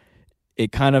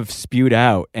 it kind of spewed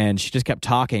out, and she just kept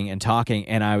talking and talking.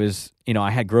 And I was,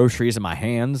 I had groceries in my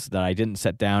hands that I didn't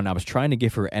set down. I was trying to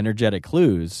give her energetic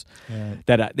clues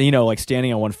that, like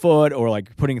standing on one foot or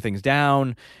like putting things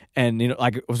down. And,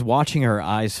 like I was watching her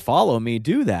eyes follow me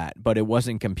do that, but it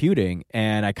wasn't computing.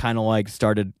 And I kind of like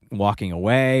started walking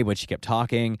away, but she kept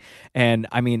talking. And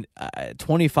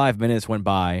 25 minutes went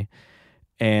by.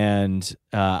 And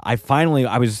I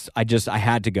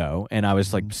had to go, and I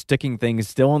was like sticking things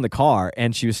still in the car,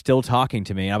 and she was still talking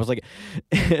to me. I was like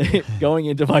going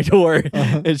into my door,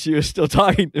 and she was still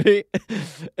talking to me.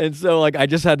 And so like I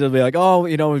just had to be like, oh,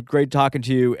 it was great talking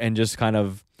to you, and just kind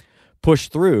of push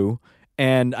through.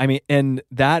 And and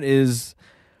that is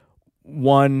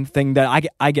one thing that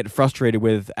I get frustrated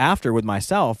with with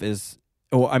myself is.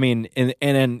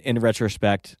 In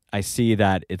retrospect, I see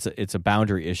that it's a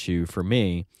boundary issue for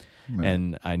me, right.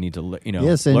 And I need to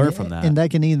learn from that. And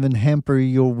that can even hamper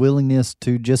your willingness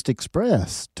to just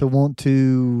express, to want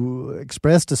to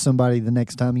express to somebody the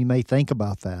next time you may think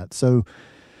about that. So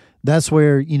that's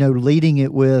where, leading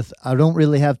it with, I don't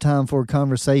really have time for a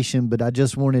conversation, but I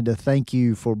just wanted to thank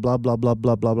you for blah, blah, blah,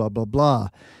 blah, blah, blah, blah, blah.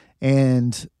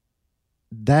 And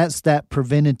that's that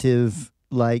preventative,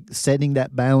 like setting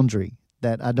that boundary.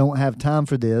 That I don't have time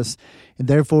for this, and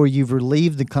therefore you've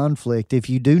relieved the conflict. If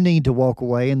you do need to walk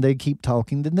away and they keep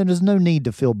talking, then there's no need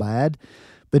to feel bad.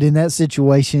 But in that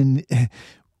situation,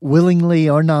 willingly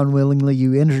or non-willingly,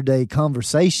 you entered a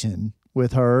conversation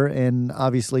with her, and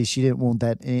obviously she didn't want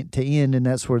that to end, and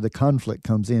that's where the conflict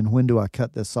comes in. When do I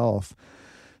cut this off?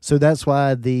 So that's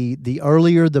why the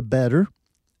earlier the better.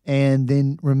 And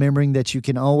then remembering that you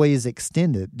can always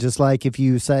extend it. Just like if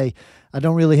you say, I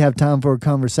don't really have time for a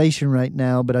conversation right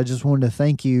now, but I just wanted to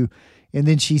thank you. And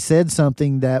then she said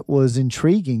something that was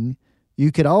intriguing.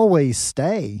 You could always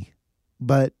stay,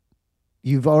 but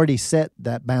you've already set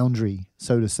that boundary,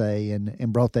 so to say,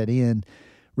 and brought that in.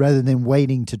 rather than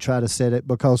waiting to try to set it,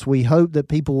 because we hope that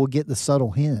people will get the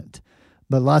subtle hint.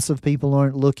 But lots of people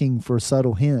aren't looking for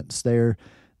subtle hints.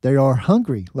 They are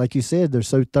hungry. Like you said, they're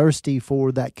so thirsty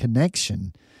for that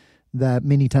connection that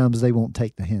many times they won't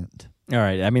take the hint. All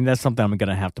right. I mean, that's something I'm going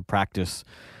to have to practice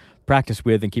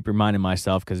with and keep reminding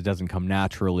myself, because it doesn't come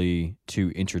naturally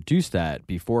to introduce that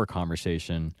before a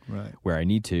conversation where I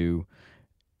need to.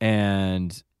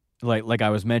 And like I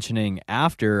was mentioning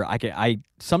after, I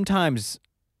sometimes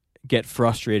get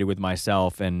frustrated with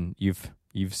myself, and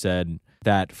you've said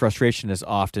that frustration is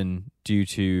often due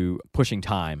to pushing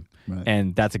time. Right.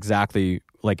 And that's exactly,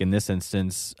 like in this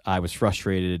instance, I was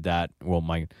frustrated that,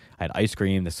 I had ice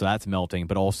cream, so that's melting,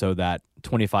 but also that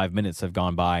 25 minutes have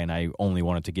gone by and I only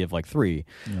wanted to give like 3.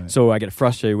 Right. So I get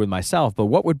frustrated with myself. But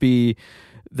what would be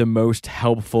the most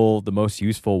helpful, the most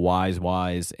useful,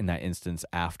 wise in that instance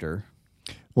after?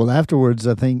 Well, afterwards,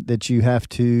 I think that you have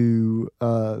to,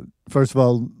 first of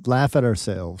all, laugh at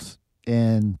ourselves.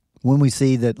 And when we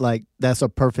see that, like, that's a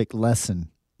perfect lesson,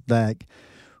 that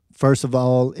first of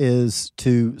all is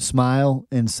to smile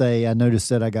and say, I noticed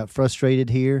that I got frustrated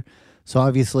here. So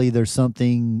obviously there's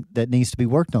something that needs to be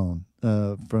worked on.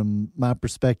 From my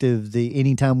perspective,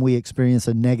 anytime we experience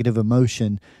a negative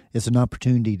emotion, it's an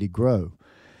opportunity to grow.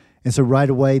 And so right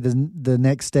away, the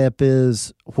next step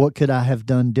is, what could I have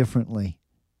done differently?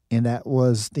 And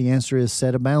the answer is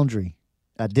set a boundary.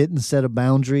 I didn't set a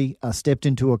boundary. I stepped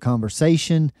into a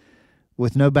conversation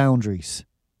with no boundaries.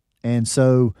 And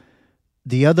so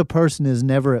the other person is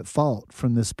never at fault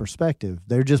from this perspective.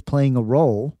 They're just playing a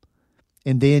role.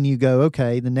 And then you go,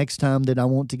 okay, the next time that I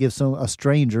want to give a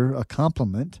stranger a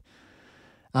compliment,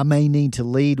 I may need to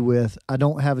lead with, I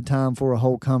don't have a time for a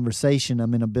whole conversation.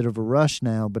 I'm in a bit of a rush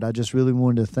now, but I just really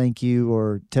wanted to thank you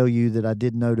or tell you that I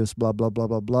did notice blah, blah, blah,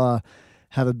 blah, blah.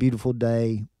 Have a beautiful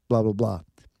day, blah, blah, blah.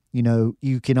 You know,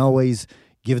 you can always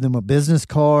give them a business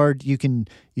card. You can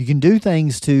do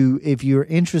things if you're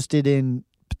interested in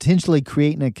potentially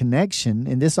creating a connection,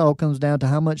 and this all comes down to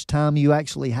how much time you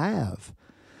actually have.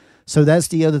 So that's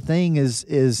the other thing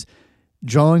is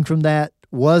drawing from that.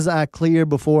 Was I clear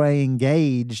before I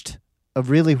engaged of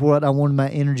really what I wanted my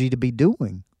energy to be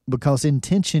doing? Because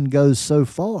intention goes so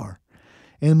far.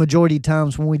 And the majority of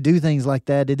times when we do things like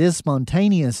that, it is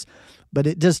spontaneous, but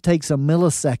it just takes a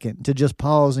millisecond to just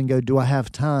pause and go, do I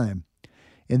have time?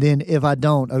 And then if I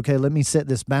don't, okay, let me set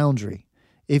this boundary.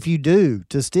 If you do,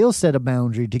 to still set a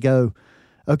boundary to go,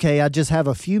 okay, I just have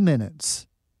a few minutes.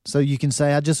 So you can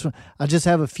say, I just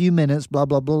have a few minutes, blah,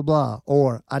 blah, blah, blah.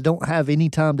 Or I don't have any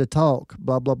time to talk,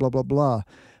 blah, blah, blah, blah, blah.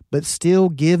 But still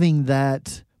giving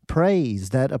that praise,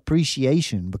 that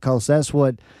appreciation, because that's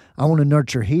what I want to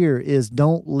nurture here is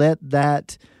don't let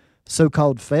that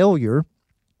so-called failure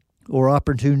or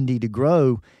opportunity to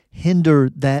grow hinder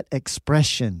that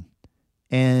expression,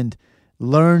 and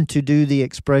learn to do the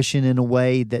expression in a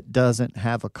way that doesn't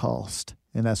have a cost.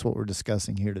 And that's what we're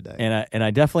discussing here today. And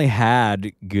I definitely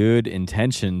had good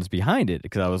intentions behind it,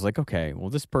 because I was like, okay, well,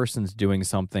 this person's doing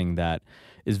something that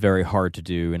is very hard to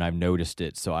do, and I've noticed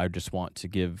it, so I just want to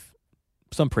give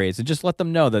some praise and just let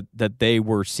them know that they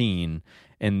were seen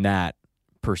in that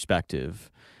perspective,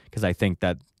 because I think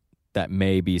that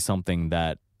may be something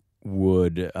that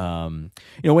would,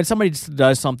 when somebody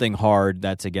does something hard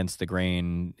that's against the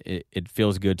grain, it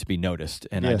feels good to be noticed,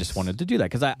 and yes. I just wanted to do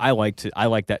that because I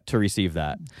like that to receive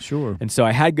that. Sure. And so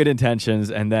I had good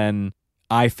intentions, and then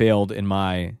I failed in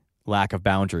my lack of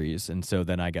boundaries, and so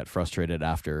then I got frustrated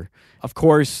after. Of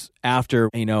course, after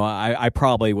I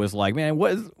probably was like, man,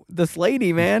 what is this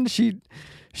lady, man?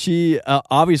 She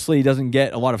obviously doesn't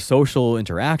get a lot of social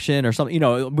interaction or something.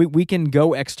 We can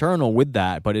go external with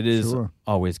that, but it is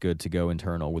always good to go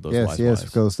internal with those wise. Yes,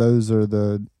 because those are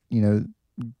the,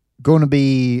 going to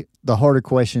be the harder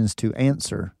questions to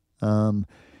answer.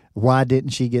 Why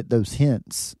didn't she get those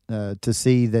hints? To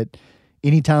see that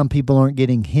anytime people aren't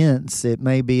getting hints, it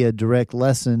may be a direct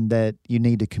lesson that you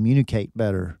need to communicate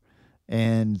better.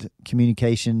 And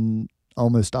communication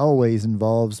almost always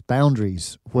involves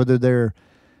boundaries, whether they're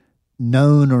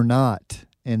known or not,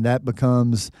 and that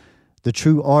becomes the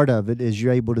true art of it, is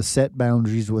you're able to set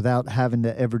boundaries without having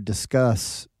to ever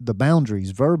discuss the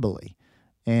boundaries verbally,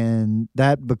 and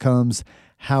that becomes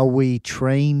how we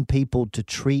train people to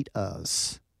treat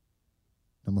us.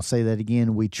 I'm going to say that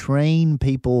again. We train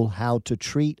people how to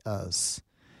treat us,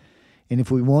 and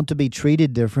if we want to be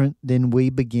treated different, then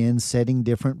we begin setting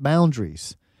different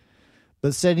boundaries,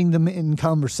 but setting them in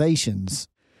conversations.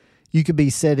 You could be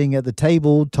sitting at the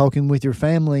table talking with your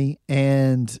family,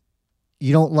 and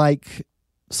you don't like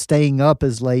staying up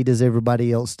as late as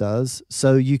everybody else does.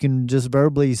 So you can just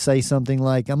verbally say something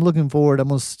like, I'm looking forward, I'm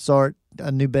going to start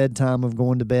a new bedtime of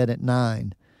going to bed at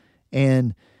 9.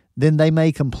 And then they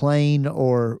may complain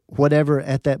or whatever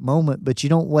at that moment, but you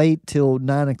don't wait till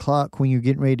 9 o'clock when you're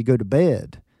getting ready to go to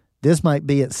bed. This might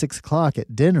be at 6 o'clock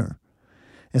at dinner.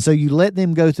 And so you let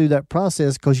them go through that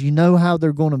process because you know how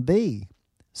they're going to be.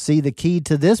 See, the key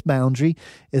to this boundary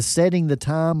is setting the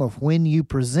time of when you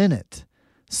present it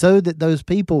so that those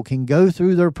people can go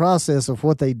through their process of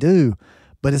what they do.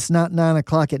 But it's not 9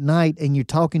 o'clock at night and you're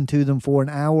talking to them for an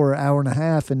hour, hour and a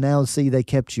half, and now see they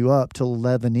kept you up till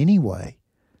 11 anyway.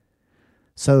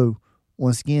 So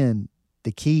once again,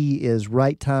 the key is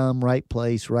right time, right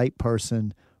place, right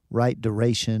person, right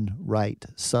duration, right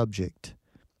subject.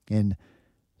 And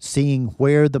seeing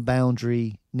where the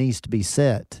boundary needs to be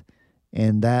set.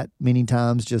 And that many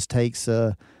times just takes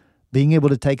being able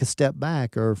to take a step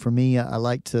back, or for me, I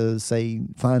like to say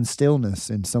find stillness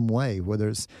in some way, whether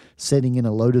it's sitting in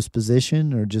a lotus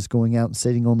position or just going out and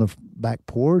sitting on the back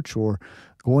porch or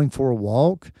going for a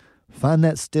walk. Find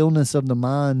that stillness of the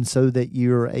mind so that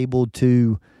you're able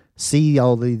to see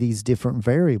all of these different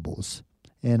variables.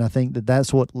 And I think that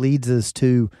that's what leads us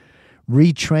to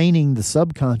retraining the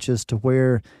subconscious to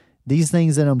where these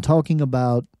things that I'm talking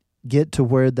about get to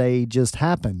where they just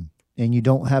happen, and you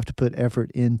don't have to put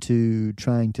effort into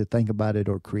trying to think about it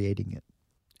or creating it.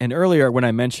 And earlier when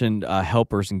I mentioned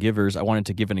helpers and givers, I wanted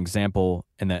to give an example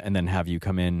and then have you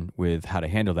come in with how to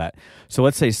handle that. So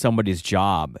let's say somebody's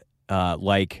job,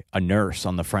 like a nurse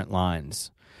on the front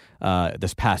lines,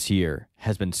 this past year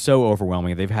has been so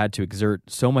overwhelming. They've had to exert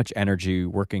so much energy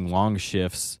working long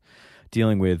shifts,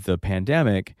 dealing with the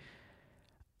pandemic.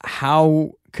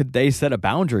 How could they set a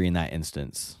boundary in that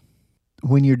instance?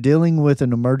 When you're dealing with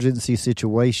an emergency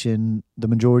situation, the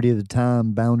majority of the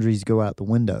time, boundaries go out the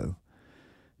window.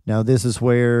 Now, this is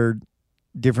where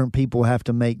different people have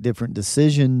to make different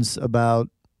decisions about,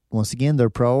 once again, their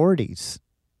priorities.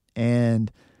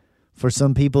 And for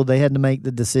some people, they had to make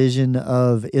the decision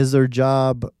of, is their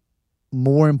job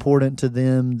more important to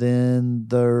them than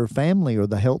their family or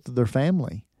the health of their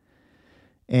family?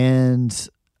 And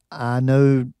I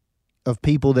know of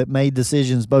people that made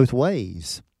decisions both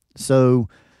ways. So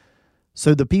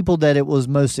the people that it was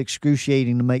most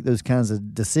excruciating to make those kinds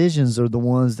of decisions are the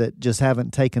ones that just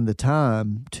haven't taken the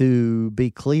time to be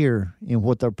clear in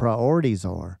what their priorities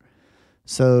are.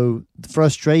 So the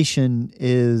frustration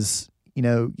is,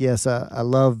 yes, I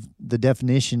love the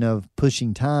definition of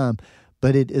pushing time,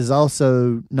 but it is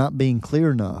also not being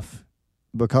clear enough.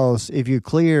 Because if you're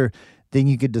clear, then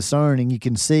you could discern and you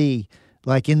can see,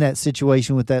 like in that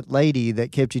situation with that lady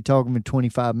that kept you talking for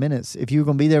 25 minutes, if you were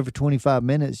going to be there for 25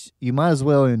 minutes, you might as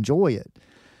well enjoy it.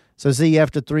 So see,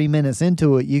 after 3 minutes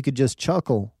into it, you could just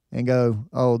chuckle and go,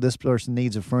 oh, this person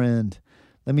needs a friend.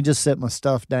 Let me just set my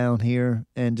stuff down here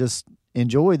and just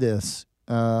enjoy this.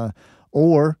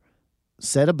 Or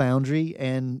set a boundary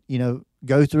and,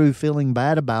 go through feeling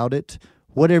bad about it,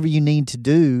 whatever you need to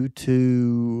do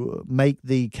to make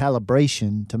the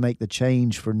calibration, to make the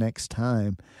change for next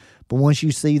time. But once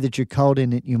you see that you're caught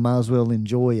in it, you might as well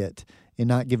enjoy it and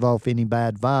not give off any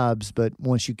bad vibes. But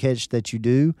once you catch that you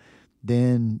do,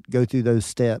 then go through those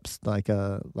steps like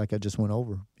I just went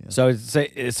over. Yeah.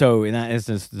 So in that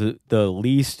instance, the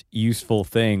least useful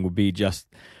thing would be just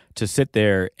to sit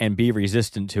there and be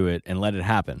resistant to it and let it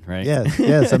happen, right?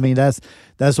 Yes. I mean, that's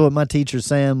what my teacher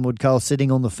Sam would call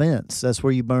sitting on the fence. That's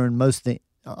where you burn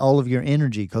all of your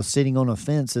energy, because sitting on a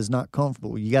fence is not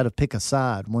comfortable. You got to pick a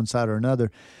side, one side or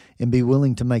another, and be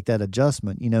willing to make that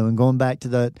adjustment. And going back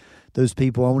to those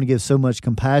people, I want to give so much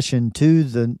compassion to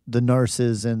the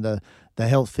nurses and the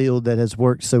health field that has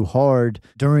worked so hard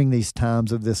during these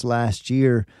times of this last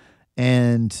year.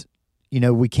 And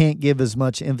we can't give as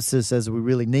much emphasis as we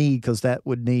really need, because that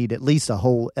would need at least a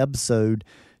whole episode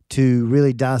to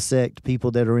really dissect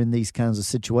people that are in these kinds of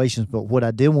situations. But what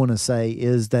I did want to say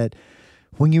is that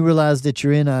when you realize that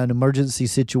you're in an emergency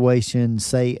situation,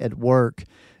 say at work,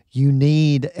 you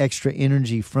need extra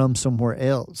energy from somewhere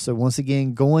else. So once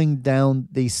again, going down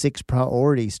these 6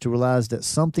 priorities to realize that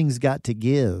something's got to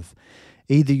give.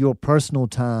 Either your personal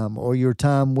time or your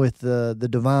time with the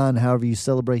divine, however you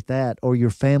celebrate that, or your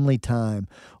family time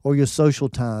or your social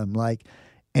time,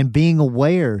 and being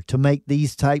aware to make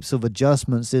these types of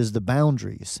adjustments is the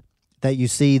boundaries. That you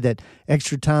see that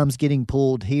extra time's getting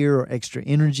pulled here or extra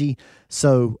energy.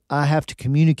 So I have to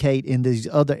communicate in these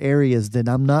other areas that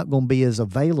I'm not going to be as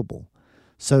available.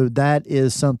 So that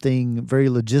is something very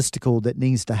logistical that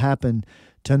needs to happen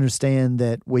to understand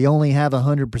that we only have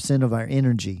 100% of our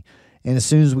energy. And as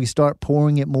soon as we start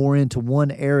pouring it more into one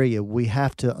area, we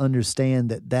have to understand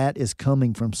that is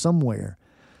coming from somewhere.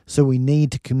 So we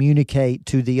need to communicate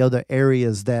to the other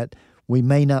areas that we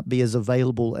may not be as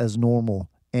available as normal.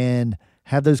 And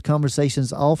have those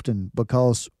conversations often,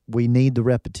 because we need the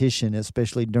repetition,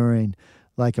 especially during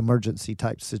like emergency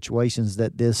type situations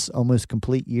that this almost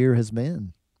complete year has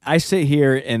been. I sit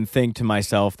here and think to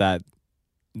myself that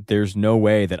there's no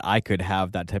way that I could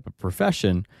have that type of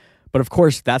profession. But of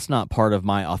course, that's not part of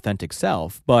my authentic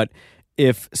self. But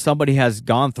if somebody has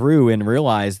gone through and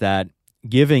realized that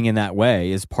giving in that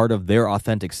way is part of their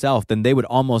authentic self, then they would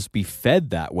almost be fed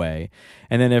that way.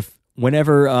 And then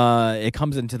whenever it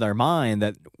comes into their mind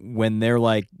that when they're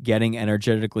like getting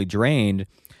energetically drained,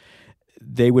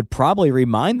 they would probably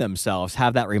remind themselves,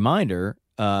 have that reminder,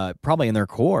 probably in their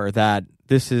core, that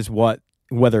this is what,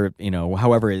 whether,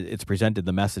 however it's presented,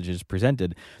 the message is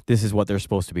presented, this is what they're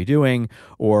supposed to be doing,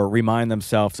 or remind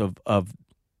themselves of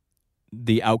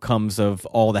the outcomes of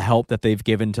all the help that they've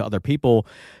given to other people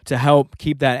to help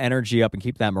keep that energy up and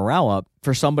keep that morale up.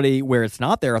 For somebody where it's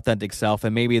not their authentic self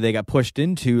and maybe they got pushed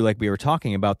into, like we were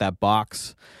talking about, that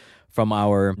box from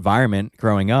our environment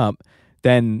growing up,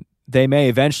 then they may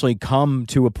eventually come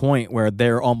to a point where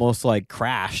they're almost like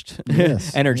crashed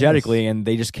energetically, and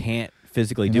they just can't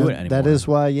physically do it anymore. That is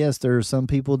why, yes, there are some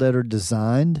people that are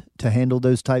designed to handle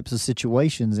those types of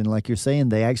situations. And like you're saying,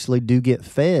 they actually do get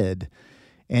fed.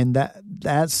 And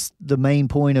that's the main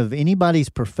point of anybody's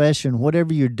profession,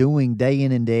 whatever you're doing day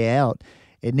in and day out,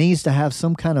 it needs to have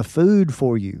some kind of food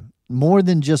for you, more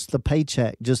than just the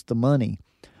paycheck, just the money,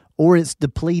 or it's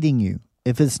depleting you.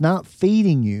 If it's not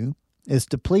feeding you, it's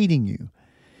depleting you.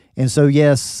 And so,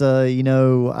 yes, I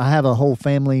have a whole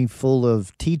family full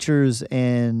of teachers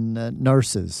and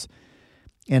nurses.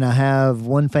 And I have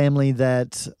one family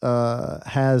that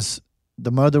has...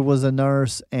 the mother was a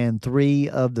nurse, and 3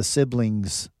 of the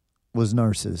siblings was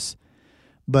nurses.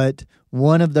 But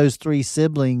one of those 3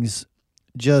 siblings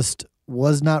just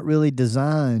was not really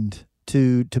designed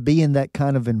to be in that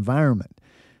kind of environment.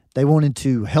 They wanted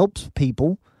to help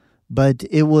people, but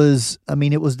it was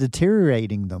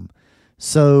deteriorating them.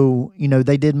 So,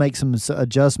 they did make some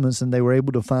adjustments, and they were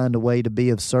able to find a way to be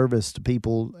of service to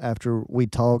people after we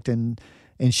talked and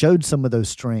showed some of those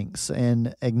strengths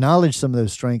and acknowledged some of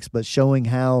those strengths, but showing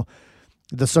how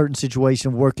the certain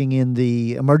situation of working in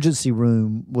the emergency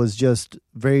room was just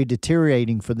very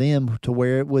deteriorating for them to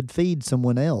where it would feed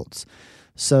someone else.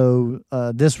 So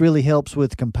this really helps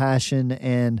with compassion,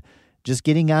 and just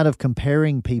getting out of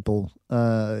comparing people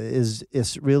is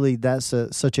really, that's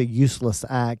such a useless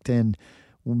act. And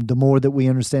the more that we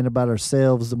understand about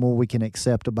ourselves, the more we can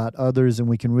accept about others, and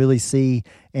we can really see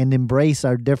and embrace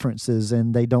our differences,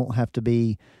 and they don't have to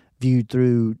be viewed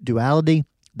through duality.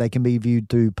 They can be viewed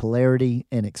through polarity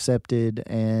and accepted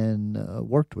and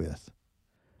worked with.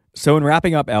 So in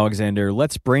wrapping up, Alexander,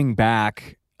 let's bring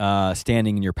back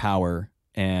standing in your power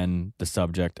and the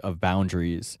subject of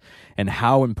boundaries and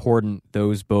how important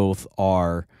those both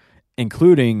are,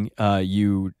 including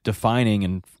you defining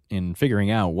and in figuring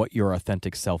out what your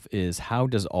authentic self is. How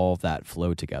does all of that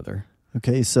flow together?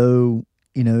 Okay, so,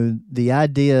 the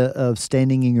idea of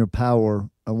standing in your power,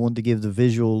 I want to give the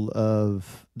visual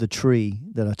of the tree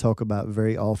that I talk about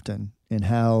very often, and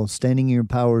how standing in your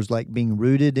power is like being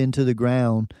rooted into the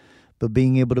ground, but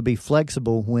being able to be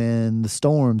flexible when the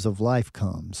storms of life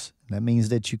comes. That means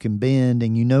that you can bend,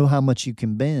 and you know how much you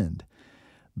can bend.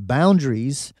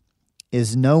 Boundaries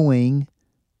is knowing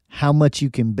how much you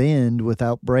can bend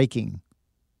without breaking,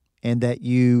 and that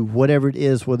you, whatever it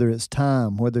is, whether it's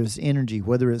time, whether it's energy,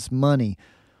 whether it's money,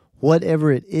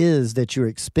 whatever it is that you're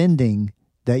expending,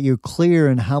 that you're clear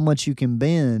in how much you can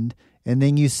bend, and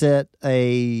then you set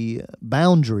a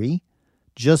boundary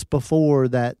just before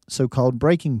that so-called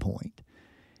breaking point.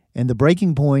 And the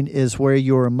breaking point is where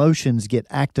your emotions get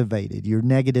activated, your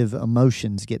negative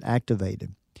emotions get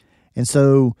activated. And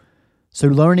so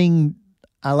learning,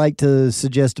 I like to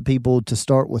suggest to people to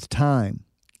start with time,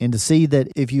 and to see that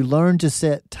if you learn to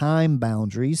set time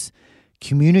boundaries,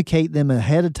 communicate them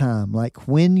ahead of time, like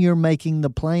when you're making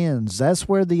the plans, that's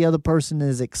where the other person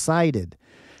is excited.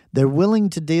 They're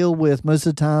willing to deal with, most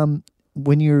of the time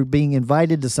when you're being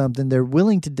invited to something, they're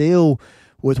willing to deal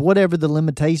with whatever the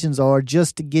limitations are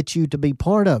just to get you to be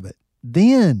part of it.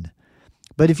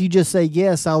 But if you just say,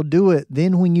 yes, I'll do it,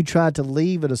 then when you try to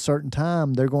leave at a certain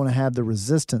time, they're going to have the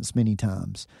resistance many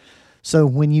times. So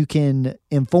when you can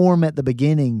inform at the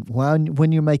beginning,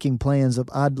 when you're making plans of,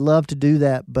 I'd love to do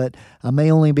that, but I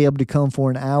may only be able to come for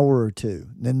an hour or 2.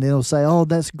 Then they'll say, oh,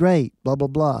 that's great, blah, blah,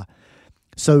 blah.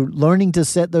 So learning to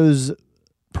set those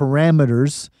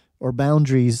parameters or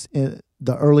boundaries,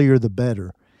 the earlier the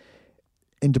better.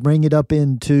 And to bring it up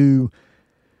into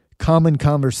common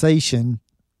conversation,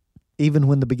 even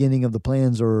when the beginning of the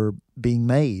plans are being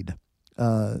made,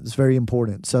 is very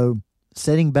important. So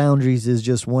setting boundaries is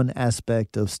just one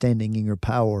aspect of standing in your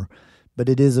power, but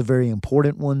it is a very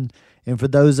important one. And for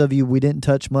those of you we didn't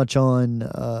touch much on,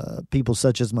 people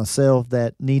such as myself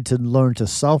that need to learn to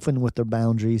soften with their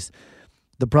boundaries,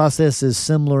 the process is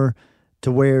similar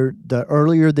to where the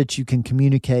earlier that you can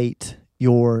communicate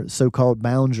your so-called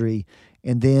boundary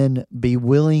and then be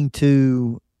willing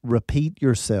to repeat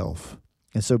yourself.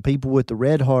 And so people with the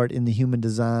red heart in the human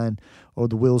design or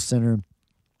the will center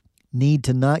need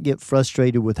to not get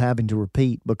frustrated with having to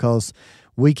repeat, because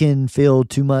we can feel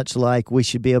too much like we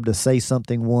should be able to say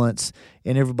something once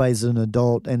and everybody's an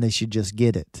adult and they should just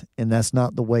get it. And that's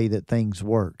not the way that things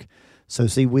work. So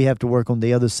see, we have to work on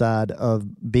the other side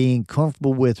of being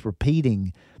comfortable with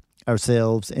repeating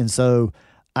ourselves. And so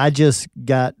I just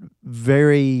got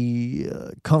very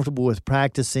comfortable with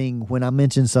practicing when I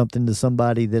mention something to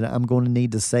somebody that I'm going to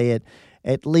need to say it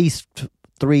at least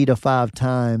 3 to 5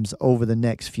 times over the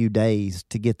next few days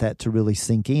to get that to really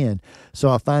sink in. So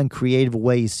I find creative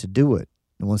ways to do it.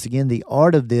 And once again, the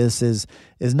art of this is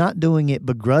not doing it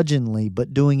begrudgingly,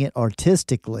 but doing it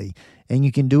artistically. And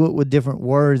you can do it with different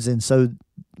words. And so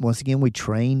once again, we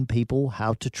train people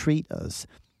how to treat us.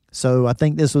 So I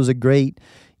think this was a great,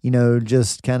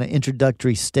 just kind of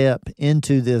introductory step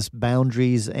into this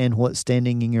boundaries and what's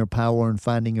standing in your power and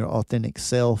finding your authentic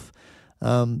self.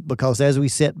 Because as we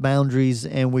set boundaries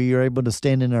and we are able to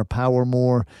stand in our power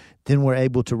more, then we're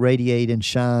able to radiate and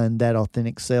shine that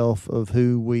authentic self of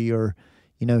who we are,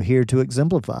 here to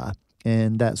exemplify.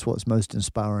 And that's what's most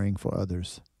inspiring for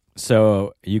others.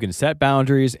 So you can set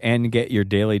boundaries and get your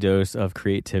daily dose of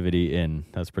creativity in.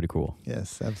 That's pretty cool.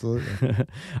 Yes, absolutely.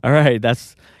 All right,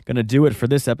 that's going to do it for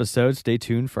this episode. Stay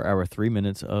tuned for our 3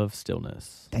 minutes of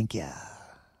stillness. Thank you.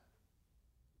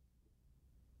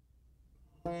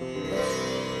 Thank you.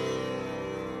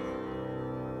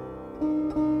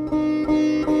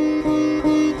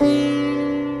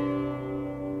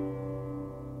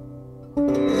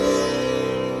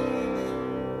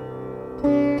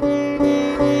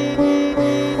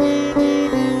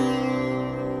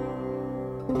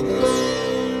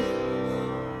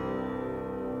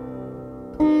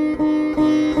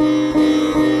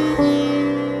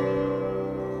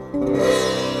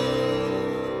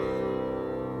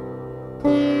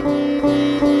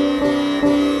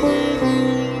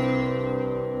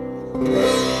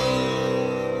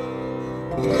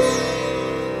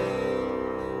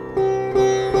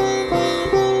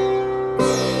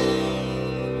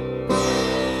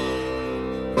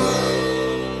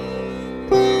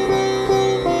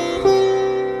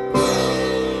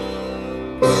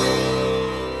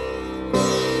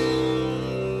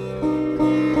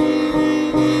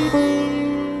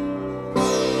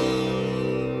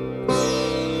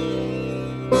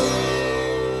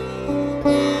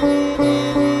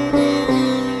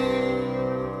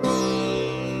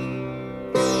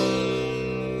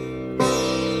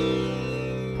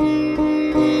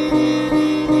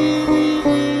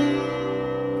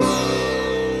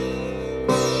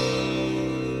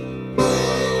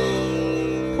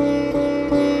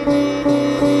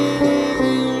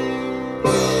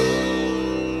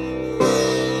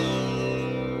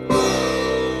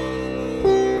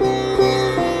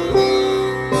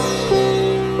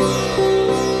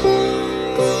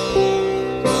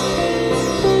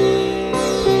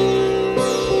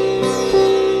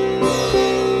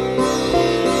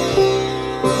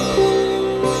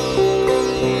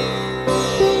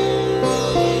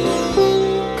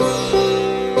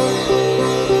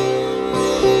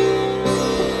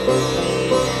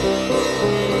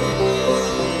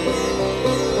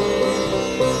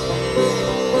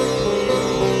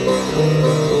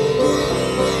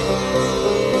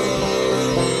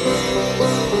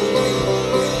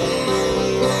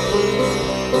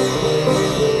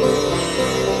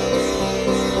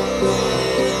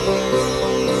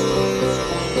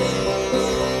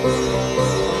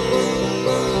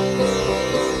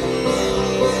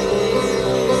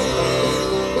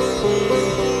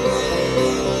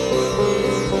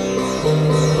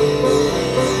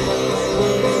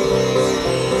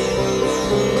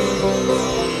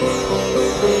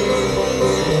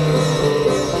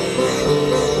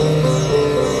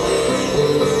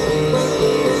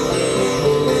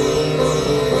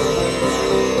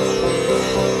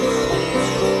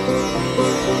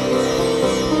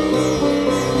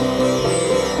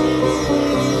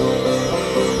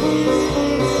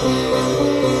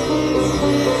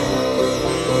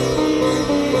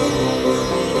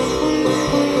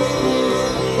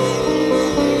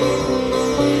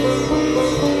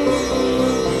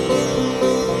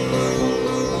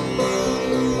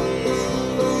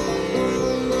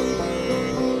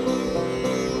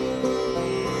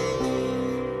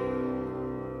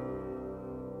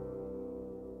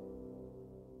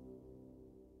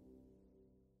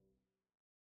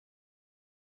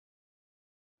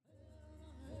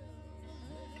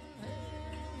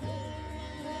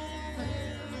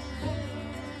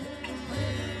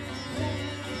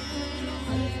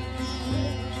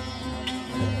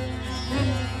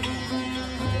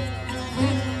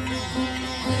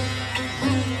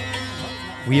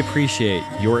 We appreciate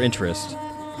your interest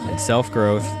in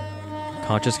self-growth,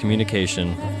 conscious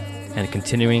communication, and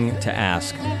continuing to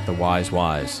ask the wise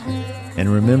whys. And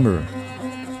remember,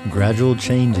 gradual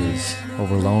changes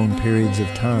over long periods of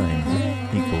time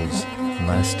equals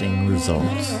lasting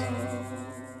results.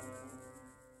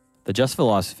 The Just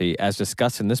Philosophy, as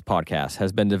discussed in this podcast,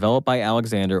 has been developed by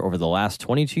Alexander over the last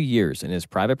 22 years in his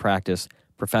private practice,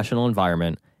 professional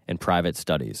environment, and private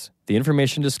studies. The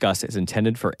information discussed is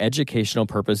intended for educational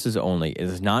purposes only. It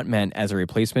is not meant as a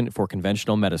replacement for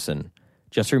conventional medicine.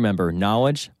 Just remember,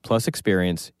 knowledge plus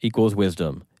experience equals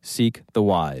wisdom. Seek the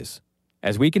wise.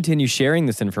 As we continue sharing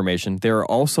this information, there are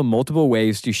also multiple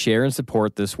ways to share and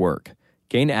support this work.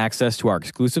 Gain access to our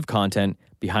exclusive content,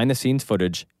 behind-the-scenes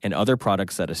footage, and other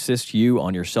products that assist you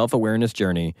on your self-awareness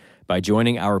journey by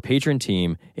joining our patron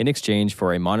team in exchange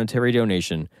for a monetary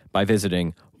donation by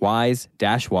visiting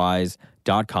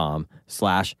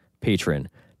wise-whys.com/patron.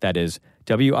 That is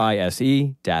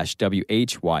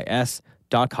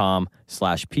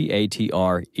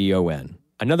wise-whys.com/patreon.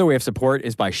 Another way of support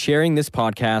is by sharing this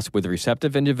podcast with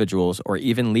receptive individuals or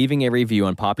even leaving a review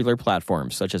on popular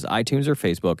platforms such as iTunes or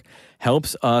Facebook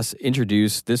helps us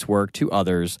introduce this work to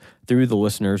others through the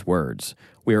listener's words.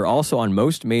 We are also on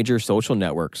most major social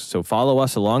networks, so follow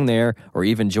us along there or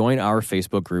even join our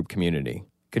Facebook group community.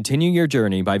 Continue your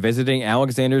journey by visiting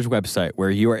Alexander's website where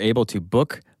you are able to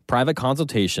book private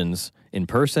consultations in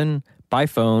person, by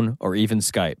phone, or even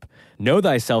Skype. Know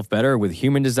thyself better with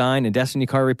human design and destiny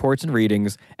card reports and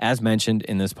readings, as mentioned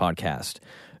in this podcast.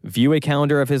 View a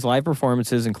calendar of his live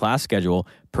performances and class schedule,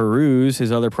 peruse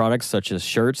his other products such as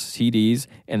shirts, CDs,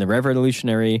 and the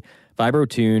revolutionary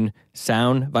VibroTune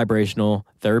sound vibrational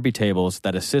therapy tables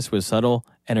that assist with subtle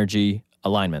energy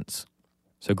alignments.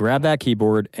 So grab that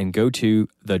keyboard and go to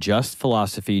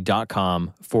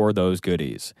thejustphilosophy.com for those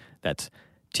goodies. That's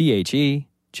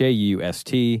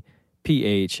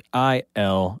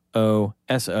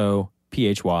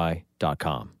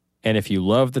thejustphilosophy.com. And if you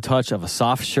love the touch of a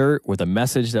soft shirt with a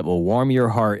message that will warm your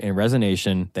heart in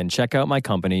resonation, then check out my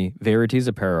company, Verities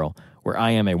Apparel, where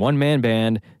I am a one-man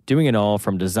band doing it all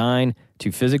from design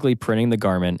to physically printing the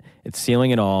garment and sealing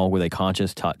it all with a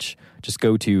conscious touch. Just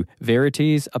go to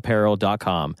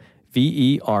veritiesapparel.com,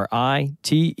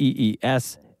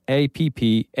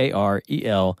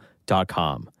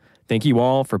 VERITEESAPPAREL.com. Thank you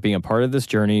all for being a part of this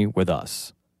journey with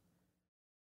us.